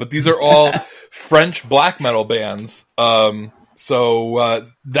 But these are all French black metal bands. So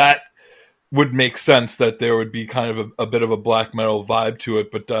that would make sense that there would be kind of a bit of a black metal vibe to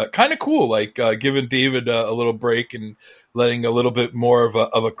it, but kind of cool, like giving David a little break and letting a little bit more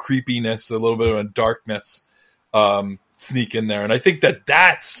of a creepiness, a little bit of a darkness sneak in there. And I think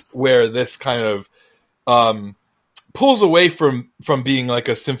that's where this kind of pulls away from being like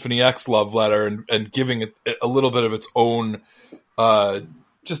a Symphony X love letter and giving it a little bit of its own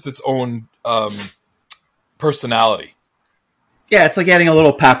personality. Yeah, it's like adding a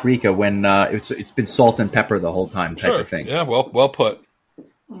little paprika when it's been salt and pepper the whole time type of thing. Yeah, well put.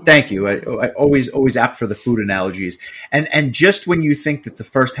 Thank you. I always apt for the food analogies. And just when you think that the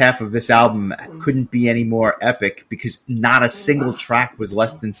first half of this album couldn't be any more epic because not a single track was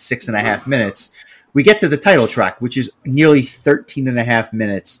less than 6.5 minutes, we get to the title track, which is nearly 13.5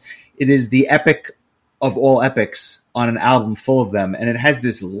 minutes. It is the epic of all epics on an album full of them, and it has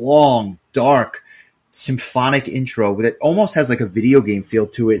this long, dark, symphonic intro that almost has like a video game feel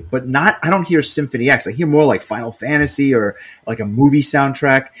to it, but not, I don't hear Symphony X. I hear more like Final Fantasy or like a movie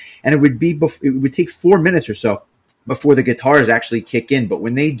soundtrack. And it would take 4 minutes or so before the guitars actually kick in. But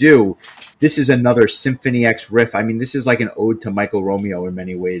when they do, this is another Symphony X riff. I mean, this is like an ode to Michael Romeo in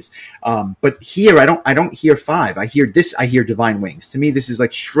many ways. But here, I don't hear Five. I hear Divine Wings. To me, this is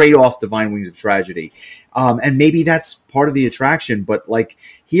like straight off Divine Wings of Tragedy. And maybe that's part of the attraction, but like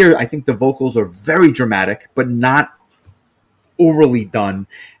here, I think the vocals are very dramatic, but not overly done.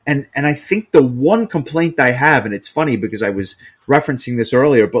 And I think the one complaint I have, and it's funny because I was referencing this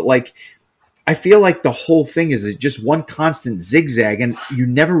earlier, but like, I feel like the whole thing is just one constant zigzag, and you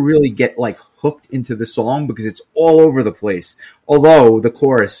never really get like hooked into the song because it's all over the place. Although the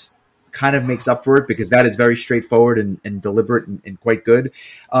chorus kind of makes up for it because that is very straightforward and deliberate and quite good.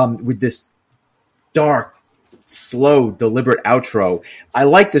 With this dark, slow, deliberate outro. I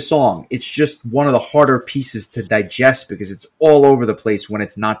like the song. It's just one of the harder pieces to digest because it's all over the place when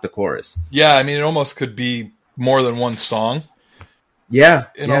it's not the chorus. Yeah, I mean, it almost could be more than one song. Yeah.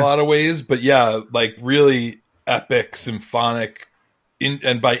 In a lot of ways. But yeah, like really epic, symphonic.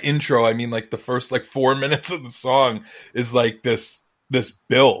 And by intro, I mean like the first like 4 minutes of the song is like this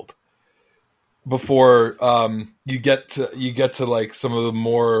build before you get to like some of the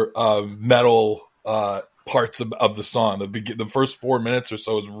more metal parts of the song. The first 4 minutes or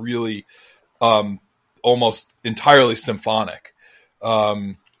so is really almost entirely symphonic.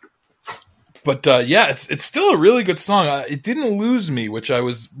 But yeah, it's still a really good song. It didn't lose me, which I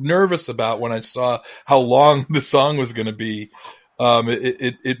was nervous about when I saw how long the song was going to be.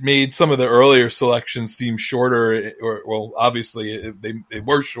 It made some of the earlier selections seem shorter, or well, obviously they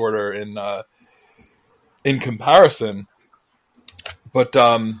were shorter in comparison. But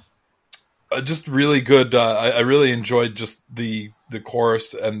just really good. I really enjoyed just the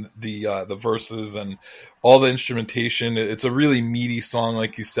chorus and the verses and all the instrumentation. It's a really meaty song,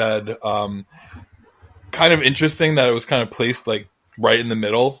 like you said. Kind of interesting that it was kind of placed like right in the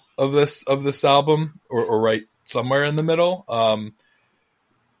middle of this album, or right somewhere in the middle.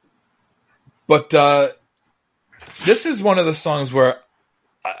 But this is one of the songs where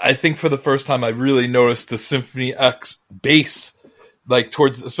I think for the first time I really noticed the Symphony X bass. Like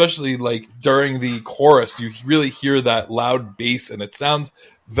towards, especially like during the chorus, you really hear that loud bass, and it sounds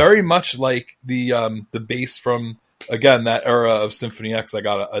very much like the bass from, again, that era of Symphony X. I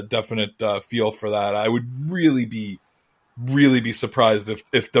got a definite feel for that. I would really be surprised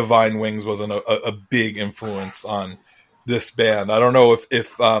if Divine Wings wasn't a big influence on this band. I don't know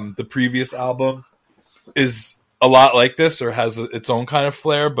if the previous album is a lot like this or has its own kind of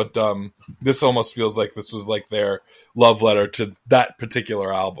flair, but this almost feels like this was like their love letter to that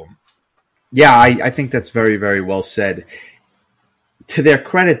particular album. Yeah, I think that's very, very well said. To their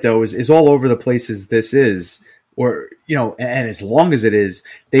credit, though, is all over the place as this is, or, you know, and as long as it is,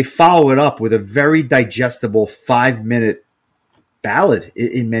 they follow it up with a very digestible 5-minute ballad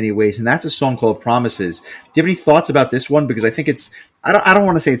in many ways, and that's a song called Promises. Do you have any thoughts about this one? Because I think it's, I don't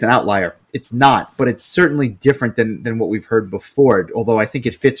want to say it's an outlier. It's not, but it's certainly different than what we've heard before, although I think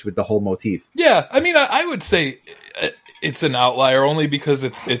it fits with the whole motif. Yeah, I mean, I would say it's an outlier only because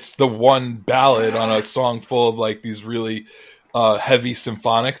it's the one ballad on a song full of like these really heavy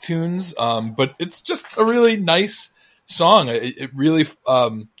symphonic tunes, but it's just a really nice song. It really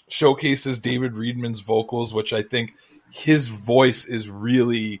showcases David Reedman's vocals, which I think his voice is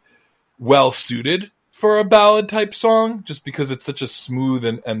really well suited for a ballad type song, just because it's such a smooth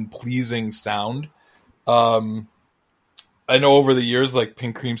and pleasing sound. I know over the years, like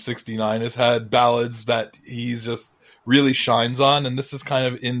Pink Cream 69 has had ballads that he's just really shines on, and this is kind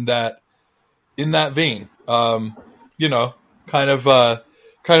of in that vein. You know, kind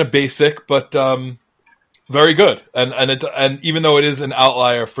of basic, but very good. And even though it is an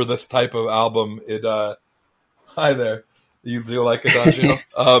outlier for this type of album, it hi there. You like Adagio?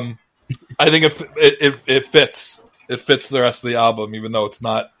 I think it fits. It fits the rest of the album, even though it's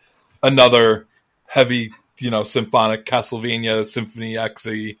not another heavy, symphonic Castlevania Symphony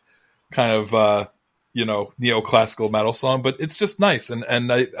X-y kind of neoclassical metal song. But it's just nice,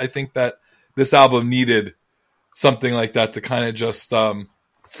 and I think that this album needed something like that to kind of just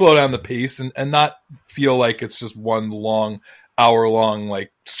slow down the pace and not feel like it's just one hour-long,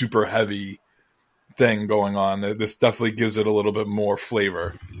 like super heavy thing going on. This definitely gives it a little bit more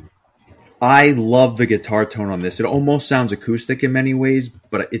flavor. I love the guitar tone on this. It almost sounds acoustic in many ways,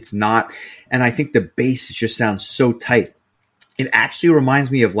 but it's not. And I think the bass just sounds so tight. It actually reminds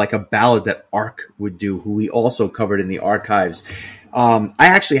me of like a ballad that Ark would do, who we also covered in the archives. I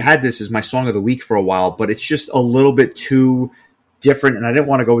actually had this as my song of the week for a while, but it's just a little bit too different, and I didn't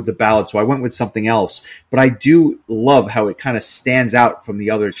want to go with the ballad, so I went with something else. But I do love how it kind of stands out from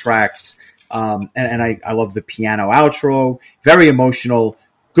the other tracks. And I love the piano outro, very emotional,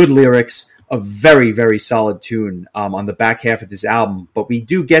 good lyrics, a very, very solid tune on the back half of this album. But we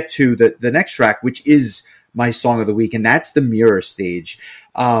do get to the next track, which is my song of the week, and that's the Mirror Stage.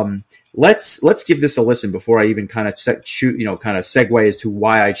 Let's give this a listen before I even kind of segue as to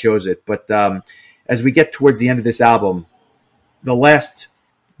why I chose it. But as we get towards the end of this album, the last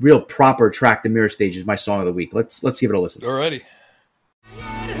real proper track, the Mirror Stage, is my song of the week. Let's give it a listen. Alrighty.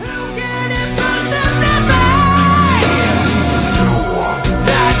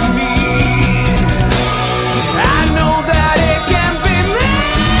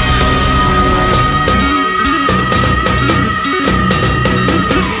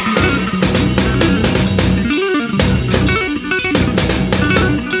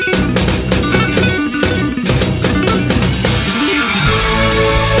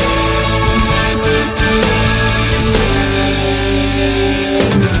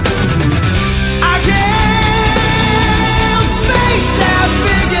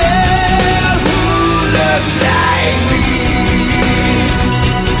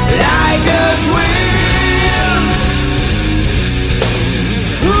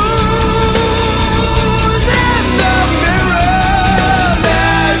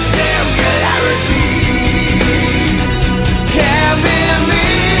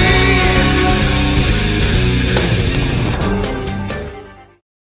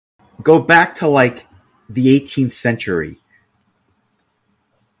 Go back to like the 18th century.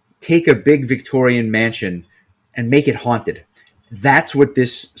 Take a big Victorian mansion and make it haunted. That's what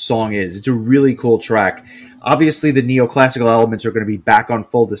this song is. It's a really cool track. Obviously, the neoclassical elements are going to be back on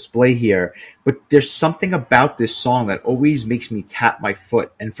full display here, but there's something about this song that always makes me tap my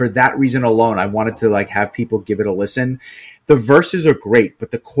foot. And for that reason alone, I wanted to like have people give it a listen. The verses are great,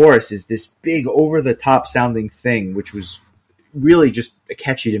 but the chorus is this big over-the-top sounding thing, which was really just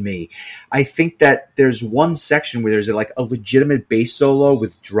catchy to me. I think that there's one section where there's like a legitimate bass solo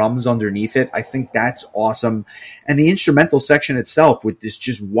with drums underneath it. I think that's awesome. And the instrumental section itself with this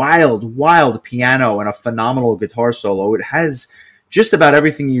just wild, wild piano and a phenomenal guitar solo. It has just about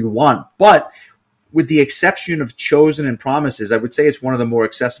everything you'd want. But with the exception of Chosen and Promises, I would say it's one of the more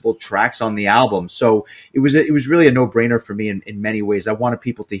accessible tracks on the album. So it was really a no-brainer for me in many ways. I wanted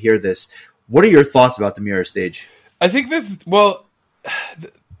people to hear this. What are your thoughts about the Mirror Stage? I think that's, well,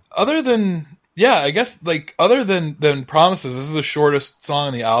 other than Promises, this is the shortest song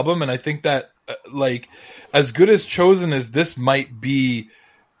on the album, and I think that like as good as Chosen as this might be,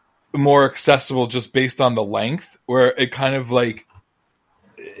 more accessible just based on the length, where it kind of like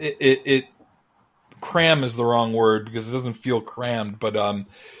it cram is the wrong word because it doesn't feel crammed, but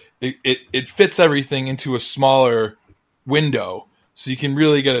it fits everything into a smaller window, so you can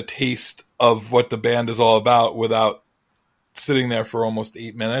really get a taste of what the band is all about without sitting there for almost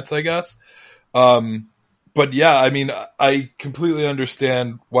 8 minutes, I guess. But yeah, I mean, I completely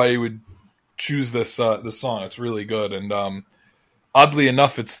understand why you would choose this song. It's really good, and oddly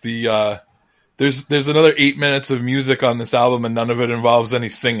enough, it's the there's another 8 minutes of music on this album, and none of it involves any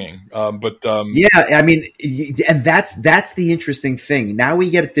singing. Yeah, I mean, and that's the interesting thing. Now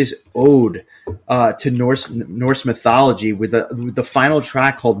we get this ode to Norse mythology with the final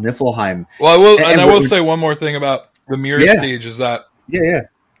track called Niflheim. Well, I will say one more thing about the Mirror Stage is that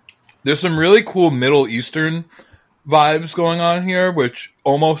there's some really cool Middle Eastern vibes going on here, which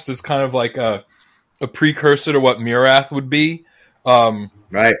almost is kind of like a precursor to what Mirath would be.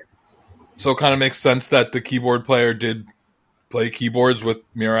 Right. So it kind of makes sense that the keyboard player did play keyboards with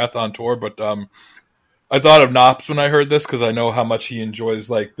Mirath on tour, but I thought of Knops when I heard this because I know how much he enjoys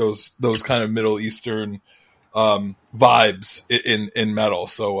like those kind of Middle Eastern vibes in metal.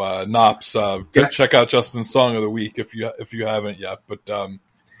 So Knops, check out Justin's Song of the Week if you haven't yet. But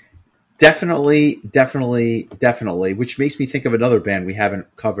definitely, which makes me think of another band we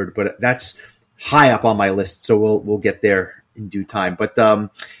haven't covered, but that's high up on my list. So we'll get there in due time. But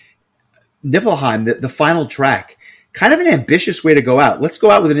Niflheim, the final track, kind of an ambitious way to go out. Let's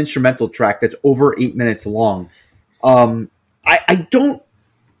go out with an instrumental track that's over 8 minutes long. I don't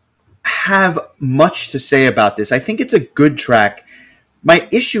have much to say about this. I think it's a good track. My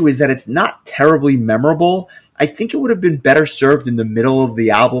issue is that it's not terribly memorable. I think it would have been better served in the middle of the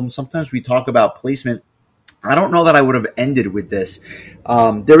album. Sometimes we talk about placement. I don't know that I would have ended with this.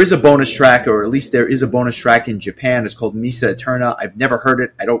 There is a bonus track, or at least there is a bonus track in Japan. It's called Misa Eterna. I've never heard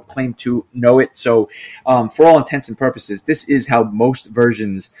it. I don't claim to know it. So for all intents and purposes, this is how most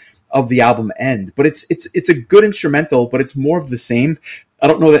versions of the album end. But it's a good instrumental, but it's more of the same. I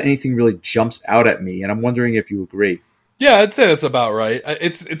don't know that anything really jumps out at me, and I'm wondering if you agree. Yeah, I'd say that's about right.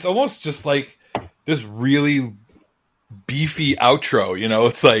 It's almost just like this really beefy outro, you know.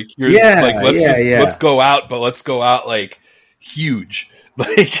 It's like you're like, Yeah, let's yeah, just let's yeah. go out, but let's go out like huge.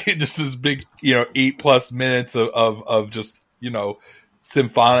 Like just this big, 8+ minutes of just,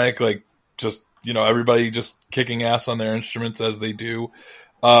 symphonic, like just, everybody just kicking ass on their instruments as they do.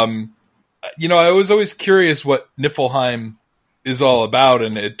 Um, I was always curious what Niflheim is all about,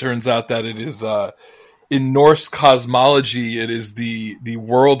 and it turns out that it is in Norse cosmology, it is the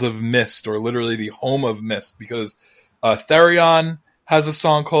world of mist, or literally the home of mist, because Therion has a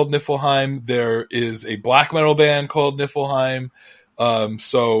song called Niflheim. There is a black metal band called Niflheim.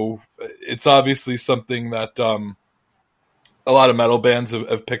 So it's obviously something that a lot of metal bands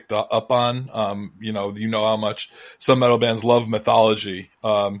have picked up on. You know how much some metal bands love mythology.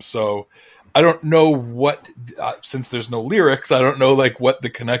 So I don't know what, since there's no lyrics, I don't know like what the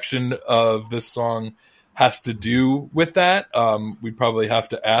connection of this song has to do with that. We'd probably have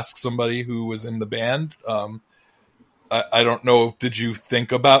to ask somebody who was in the band. I don't know. Did you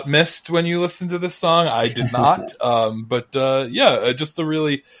think about Mist when you listened to this song? I did not. But just a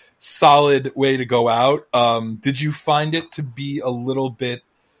really solid way to go out. Did you find it to be a little bit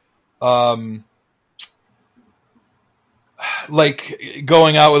like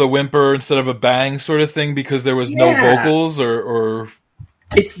going out with a whimper instead of a bang sort of thing because there was no vocals, or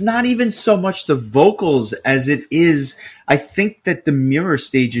It's not even so much the vocals as it is, I think that the Mirror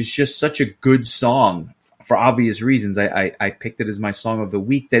Stage is just such a good song for obvious reasons. I picked it as my song of the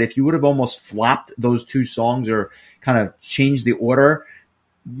week, that if you would have almost flopped those two songs or kind of changed the order,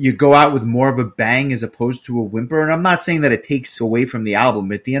 you go out with more of a bang as opposed to a whimper. And I'm not saying that it takes away from the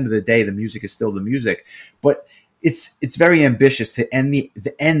album. At the end of the day, the music is still the music, but it's very ambitious to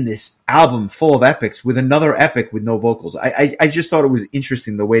end this album full of epics with another epic with no vocals. I just thought it was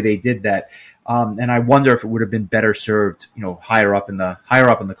interesting the way they did that, and I wonder if it would have been better served, higher up in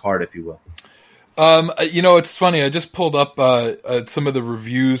the card, if you will. It's funny. I just pulled up some of the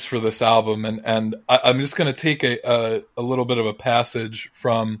reviews for this album, and I'm just going to take a little bit of a passage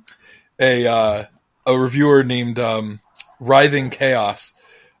from a reviewer named Writhing Chaos.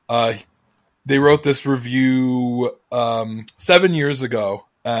 They wrote this review 7 years ago,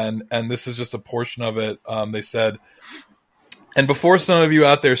 and this is just a portion of it. They said, "And before some of you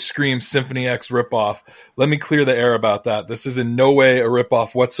out there scream Symphony X ripoff, let me clear the air about that. This is in no way a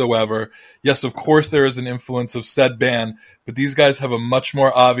ripoff whatsoever. Yes, of course there is an influence of said band, but these guys have a much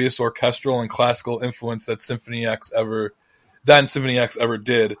more obvious orchestral and classical influence than Symphony X ever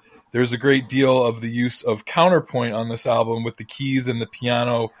did. There's a great deal of the use of counterpoint on this album, with the keys and the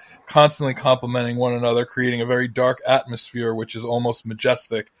piano constantly complementing one another, creating a very dark atmosphere, which is almost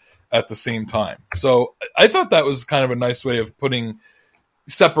majestic at the same time." So I thought that was kind of a nice way of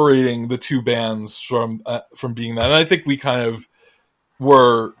separating the two bands from being that. And I think we kind of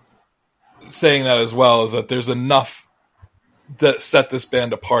were saying that as well, is that there's enough that set this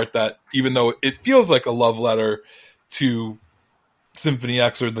band apart that even though it feels like a love letter to Symphony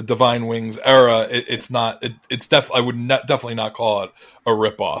X or the Divine Wings era, it's not. I would definitely not call it a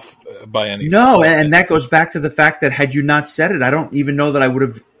ripoff by any. No, and that goes back to the fact that had you not said it, I don't even know that I would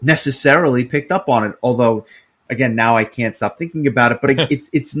have necessarily picked up on it. Although, again, now I can't stop thinking about it. But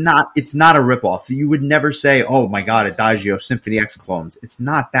it's not a ripoff. You would never say, "Oh my God, Adagio, Symphony X clones." It's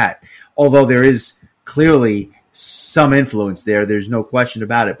not that. Although there is clearly some influence there. There's no question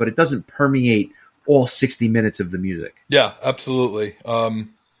about it. But it doesn't permeate all 60 minutes of the music. Yeah, absolutely.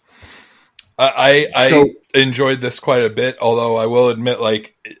 I enjoyed this quite a bit, although I will admit,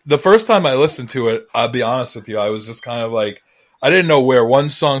 like, the first time I listened to it, I'll be honest with you, I was just kind of like, I didn't know where one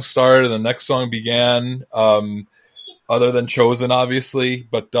song started and the next song began, other than Chosen, obviously.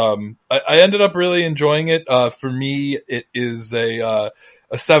 But I ended up really enjoying it. For me, it is a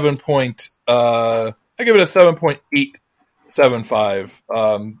 7 point. I give it a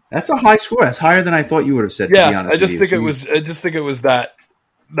 7.875. That's a high score. That's higher than I thought you would have said. Yeah, to be honest, I just think it was that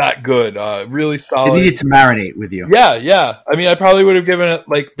good. Really solid. It needed to marinate with you. Yeah. I mean, I probably would have given it,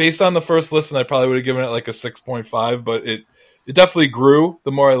 like, based on the first listen, I probably would have given it like a 6.5. But it definitely grew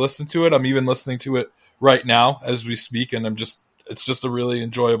the more I listened to it. I'm even listening to it right now as we speak, and it's just a really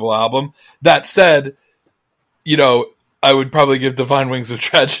enjoyable album. That said, I would probably give Divine Wings of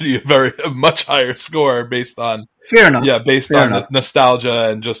Tragedy a much higher score based on Fair enough. Yeah, based on the nostalgia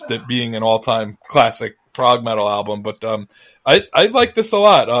and just it being an all-time classic prog metal album. But I like this a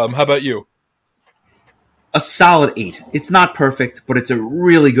lot. How about you? A solid 8. It's not perfect, but it's a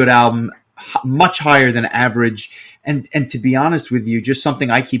really good album, much higher than average. And to be honest with you, just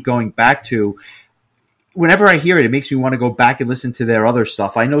something I keep going back to. Whenever I hear it, it makes me want to go back and listen to their other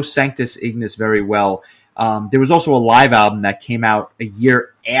stuff. I know Sanctus Ignis very well. There was also a live album that came out a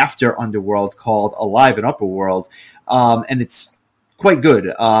year after Underworld called Alive in Upperworld, and it's quite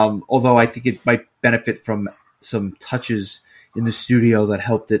good. Although I think it might benefit from some touches in the studio that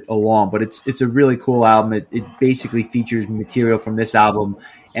helped it along. But it's a really cool album. It basically features material from this album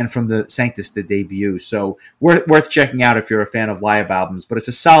and from the Sanctus, the debut. So worth checking out if you're a fan of live albums. But it's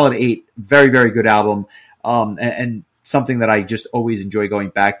a solid 8, very, very good album, and something that I just always enjoy going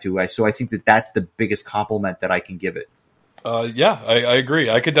back to. So I think that's the biggest compliment that I can give it. Yeah, I agree.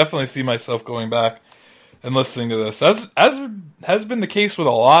 I could definitely see myself going back and listening to this, as has been the case with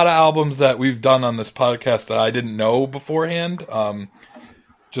a lot of albums that we've done on this podcast that I didn't know beforehand.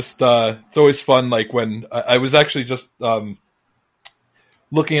 It's always fun. Like when I was actually just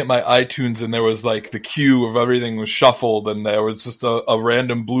looking at my iTunes, and there was like the queue of everything was shuffled, and there was just a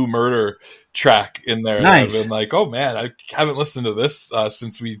random Blue Murder track in there. Nice. I've been like, oh man, I haven't listened to this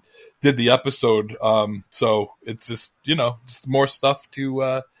since we did the episode. So it's just just more stuff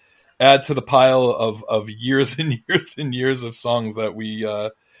to add to the pile of years and years and years of songs that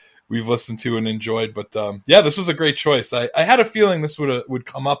we've listened to and enjoyed. But this was a great choice. I had a feeling this would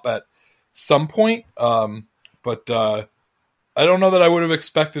come up at some point, but I don't know that I would have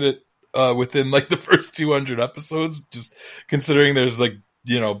expected it within like the first 200 episodes, just considering there's like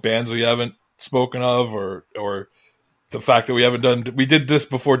bands we haven't spoken of, or the fact that we did this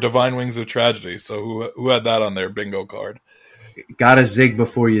before Divine Wings of Tragedy. So who had that on their bingo card? Gotta zig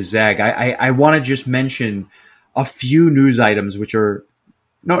before you zag. I want to just mention a few news items which are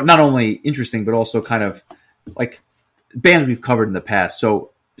not only interesting but also kind of like bands we've covered in the past.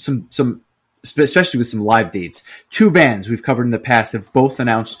 So some especially with some live dates. 2 bands we've covered in the past have both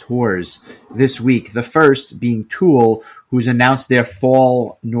announced tours this week. The first being Tool, who's announced their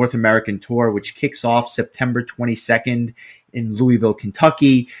fall North American tour, which kicks off September 22nd in Louisville,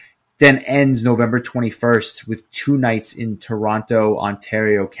 Kentucky, then ends November 21st with 2 nights in Toronto,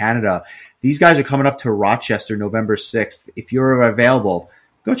 Ontario, Canada. These guys are coming up to Rochester November 6th. If you're available,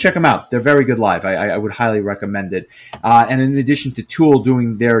 go check them out. They're very good live. I would highly recommend it. And in addition to Tool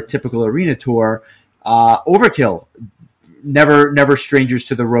doing their typical arena tour, Overkill, never strangers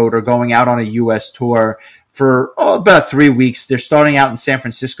to the road, are going out on a U.S. tour for about 3 weeks. They're starting out in San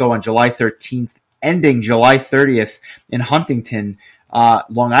Francisco on July 13th, ending July 30th in Huntington,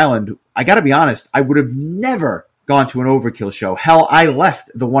 Long Island. I got to be honest, I would have never gone to an Overkill show. Hell, I left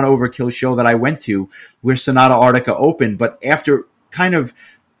the one Overkill show that I went to where Sonata Arctica opened, but after kind of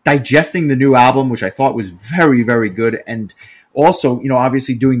digesting the new album, which I thought was very, very good, and also,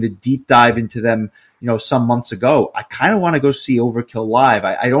 obviously doing the deep dive into them, some months ago, I kind of want to go see Overkill live.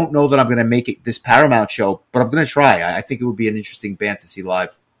 I don't know that I'm going to make it this Paramount show, but I'm going to try. I think it would be an interesting band to see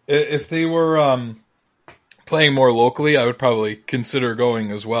live. If they were playing more locally, I would probably consider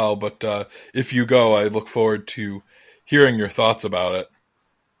going as well. But if you go, I look forward to hearing your thoughts about it.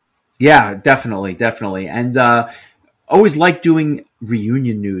 Yeah, definitely. And always like doing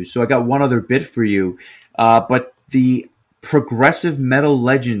reunion news. So I got one other bit for you. But the progressive metal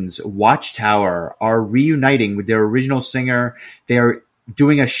legends Watchtower are reuniting with their original singer. They're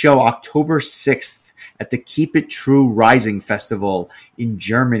doing a show October 6th at the Keep It True Rising Festival in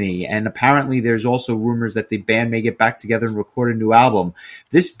Germany. And apparently there's also rumors that the band may get back together and record a new album.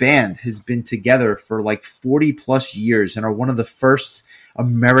 This band has been together for like 40 plus years and are one of the first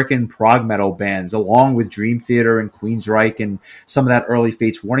American prog metal bands, along with Dream Theater and Queensryche and some of that early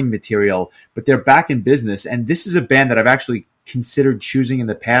Fates Warning material. But they're back in business. And this is a band that I've actually considered choosing in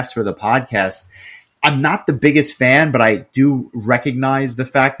the past for the podcast. I'm not the biggest fan, but I do recognize the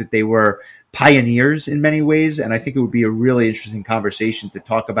fact that they were pioneers in many ways, and I think it would be a really interesting conversation to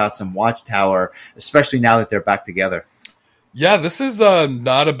talk about some Watchtower, especially now that they're back together. Yeah, this is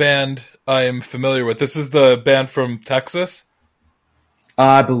not a band I am familiar with. This is the band from Texas?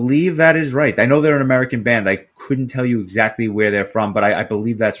 I believe that is right. I know they're an American band. I couldn't tell you exactly where they're from, but I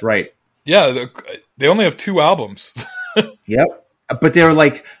believe that's right. Yeah, they only have 2 albums. Yep. But they're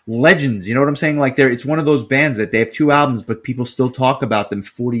like legends, you know what I'm saying? Like it's one of those bands that they have 2 albums, but people still talk about them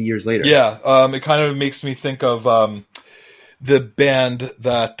 40 years later. Yeah, it kind of makes me think of the band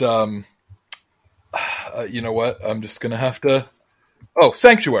that, you know what? I'm just gonna have to. Oh,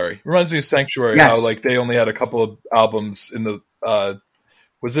 Sanctuary reminds me of Sanctuary. Yes. How like they only had a couple of albums in the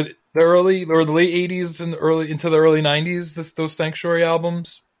was it the early or the late '80s and into the early '90s? Those Sanctuary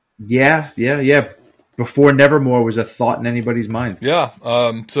albums. Yeah. Before Nevermore was a thought in anybody's mind. Yeah.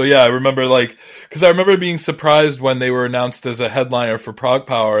 So yeah, I remember because I remember being surprised when they were announced as a headliner for Prog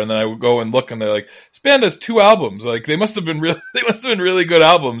Power, and then I would go and look, and they're like, "This band has 2 albums. Like they must have been really good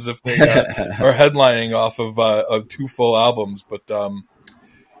albums if they are headlining off of 2 full albums." But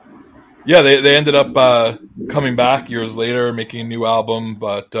Yeah, they ended up coming back years later, making a new album,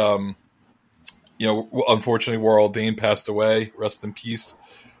 but unfortunately, Warl Dane passed away. Rest in peace.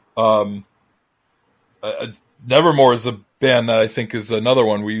 Um, Nevermore is a band that I think is another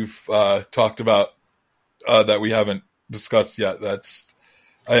one we've talked about that we haven't discussed yet. That's,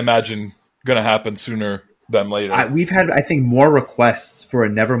 I imagine, going to happen sooner than later. We've had, I think, more requests for a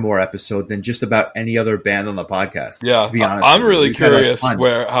Nevermore episode than just about any other band on the podcast. Yeah, to be honest, I'm really we've had a curious ton.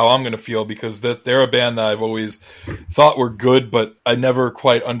 how I'm going to feel, because they're a band that I've always thought were good, but I never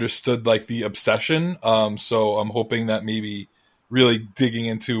quite understood like the obsession. So I'm hoping that maybe really digging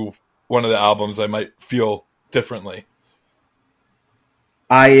into one of the albums, I might feel differently.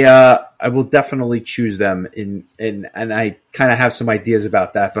 I will definitely choose them and I kind of have some ideas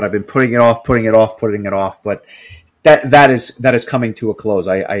about that, but I've been putting it off. But that is coming to a close.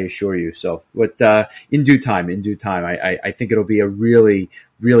 I assure you. So, but in due time, I think it'll be a really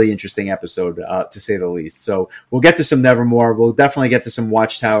interesting episode, to say the least. So we'll get to some Nevermore. We'll definitely get to some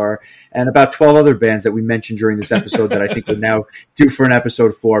Watchtower and about 12 other bands that we mentioned during this episode that I think we're now due for an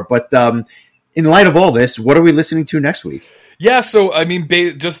episode for. But in light of all this, what are we listening to next week? Yeah, so I mean,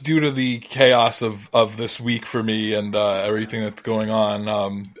 just due to the chaos of this week for me and everything that's going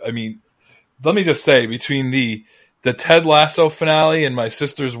on, I mean, let me just say, between the Ted Lasso finale and my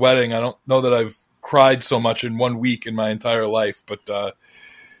sister's wedding, I don't know that I've cried so much in 1 week in my entire life. But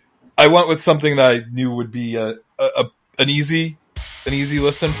I went with something that I knew would be an easy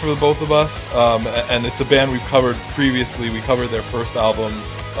listen for the both of us, and it's a band we've covered previously. We covered their first album.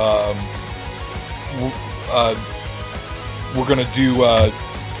 We're going to do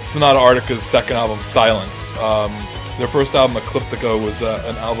Sonata Arctica's second album, Silence. Their first album, Ecliptica, was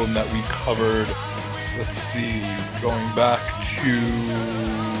an album that we covered, let's see, going back to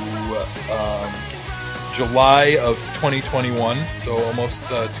July of 2021, so almost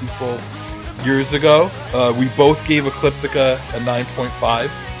 2 full years ago. We both gave Ecliptica a 9.5,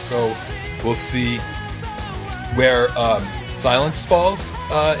 so we'll see where Silence falls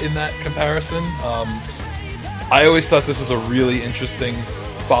in that comparison. I always thought this was a really interesting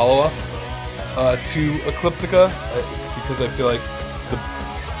follow-up to Ecliptica, because I feel like the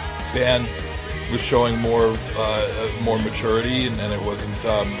band was showing more maturity, and it wasn't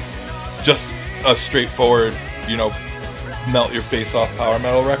just a straightforward, melt your face off power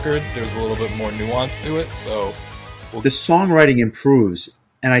metal record. There's a little bit more nuance to it. So the songwriting improves,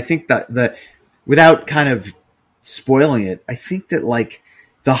 and I think that without kind of spoiling it, I think that like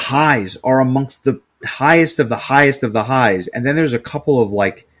the highs are amongst the highest of the highest of the highs, and then there's a couple of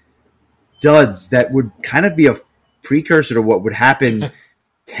like duds that would kind of be a precursor to what would happen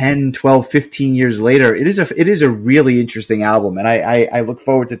 10, 12, 15 years later. It is a really interesting album, and I look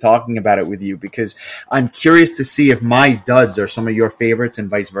forward to talking about it with you, because I'm curious to see if my duds are some of your favorites and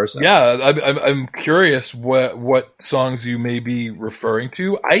vice versa. Yeah, I'm curious what songs you may be referring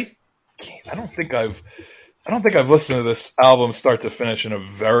to. I don't think I've listened to this album start to finish in a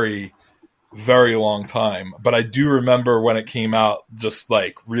very, very long time, but I do remember when it came out, just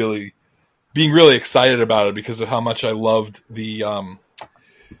like really being really excited about it because of how much I loved the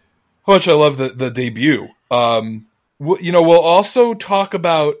debut. We'll also talk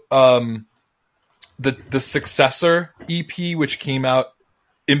about the successor EP, which came out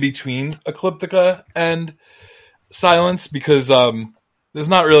in between Ecliptica and Silence, because there's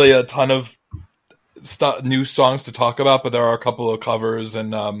not really a ton of new songs to talk about, but there are a couple of covers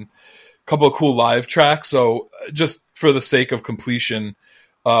and couple of cool live tracks. So just for the sake of completion,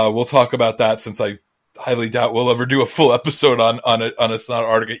 we'll talk about that, since I highly doubt we'll ever do a full episode on a Sonata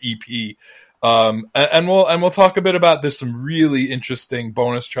Arctica EP. And we'll talk a bit about, there's some really interesting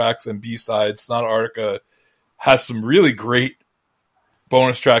bonus tracks and B-sides. Sonata Arctica has some really great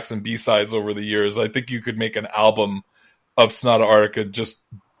bonus tracks and B-sides over the years. I think you could make an album of Sonata Arctica, just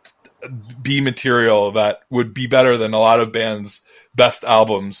B material, that would be better than a lot of bands' best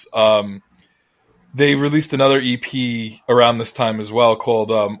albums. They released another EP around this time as well,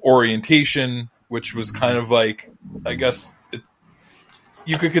 called Orientation, which was kind of like, I guess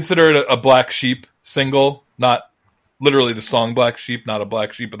you could consider it a Black Sheep single, not literally the song Black Sheep, not a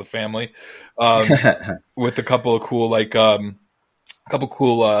Black Sheep of the family, with a couple of cool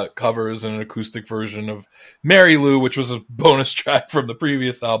covers and an acoustic version of Mary Lou, which was a bonus track from the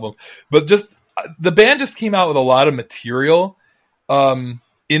previous album. But just the band just came out with a lot of material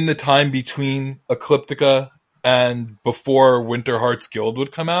in the time between Ecliptica and before Winter Hearts Guild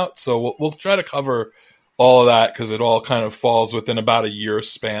would come out. So we'll try to cover all of that, because it all kind of falls within about a year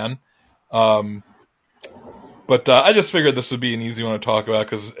span. But I just figured this would be an easy one to talk about,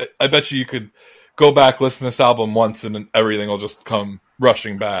 because I bet you could go back, listen to this album once, and then everything will just come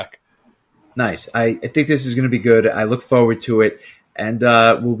rushing back. Nice. I think this is going to be good. I look forward to it. And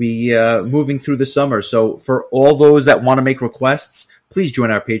we'll be moving through the summer. So for all those that want to make requests, please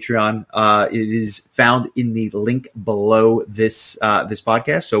join our Patreon. It is found in the link below this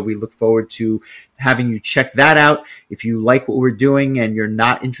podcast. So we look forward to having you check that out. If you like what we're doing and you're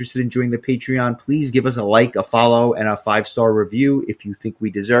not interested in joining the Patreon, please give us a like, a follow, and a 5-star review if you think we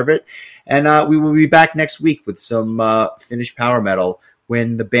deserve it. And we will be back next week with some Finnish power metal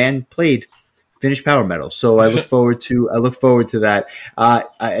when the band played Finnish power metal. So I look forward to that.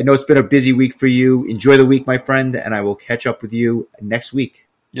 I know it's been a busy week for you. Enjoy the week, my friend, and I will catch up with you next week.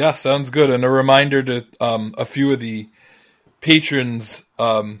 Yeah, sounds good. And a reminder to a few of the patrons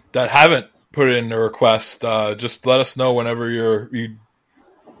that haven't put in a request, just let us know whenever you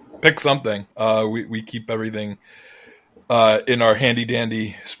pick something. We keep everything in our handy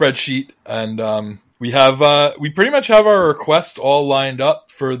dandy spreadsheet, and we pretty much have our requests all lined up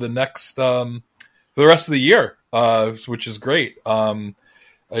for the next for the rest of the year, which is great. I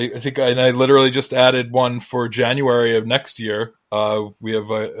think I literally just added one for January of next year. We have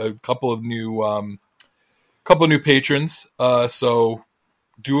a couple of new patrons, so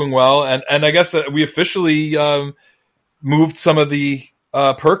doing well. And I guess we officially moved some of the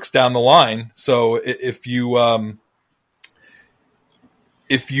perks down the line. So if you were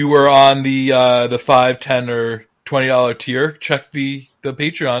on the $5, $10, or $20 tier, check the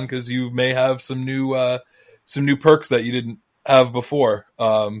Patreon, because you may have some new perks that you didn't have before.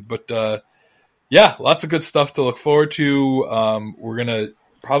 But yeah, lots of good stuff to look forward to. We're gonna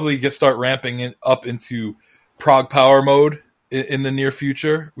probably start ramping up into prog power mode in the near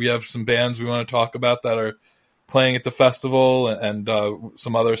future. We have some bands we want to talk about that are playing at the festival, and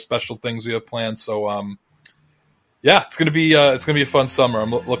some other special things we have planned. So yeah, it's gonna be a fun summer.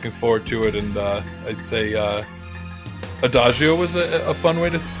 I'm looking forward to it, and I'd say Adagio was a fun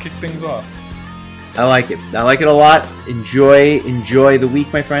way to kick things off. I like it. I like it a lot. Enjoy the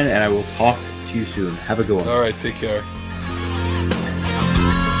week, my friend, and I will talk to you soon. Have a good one. All right, take care.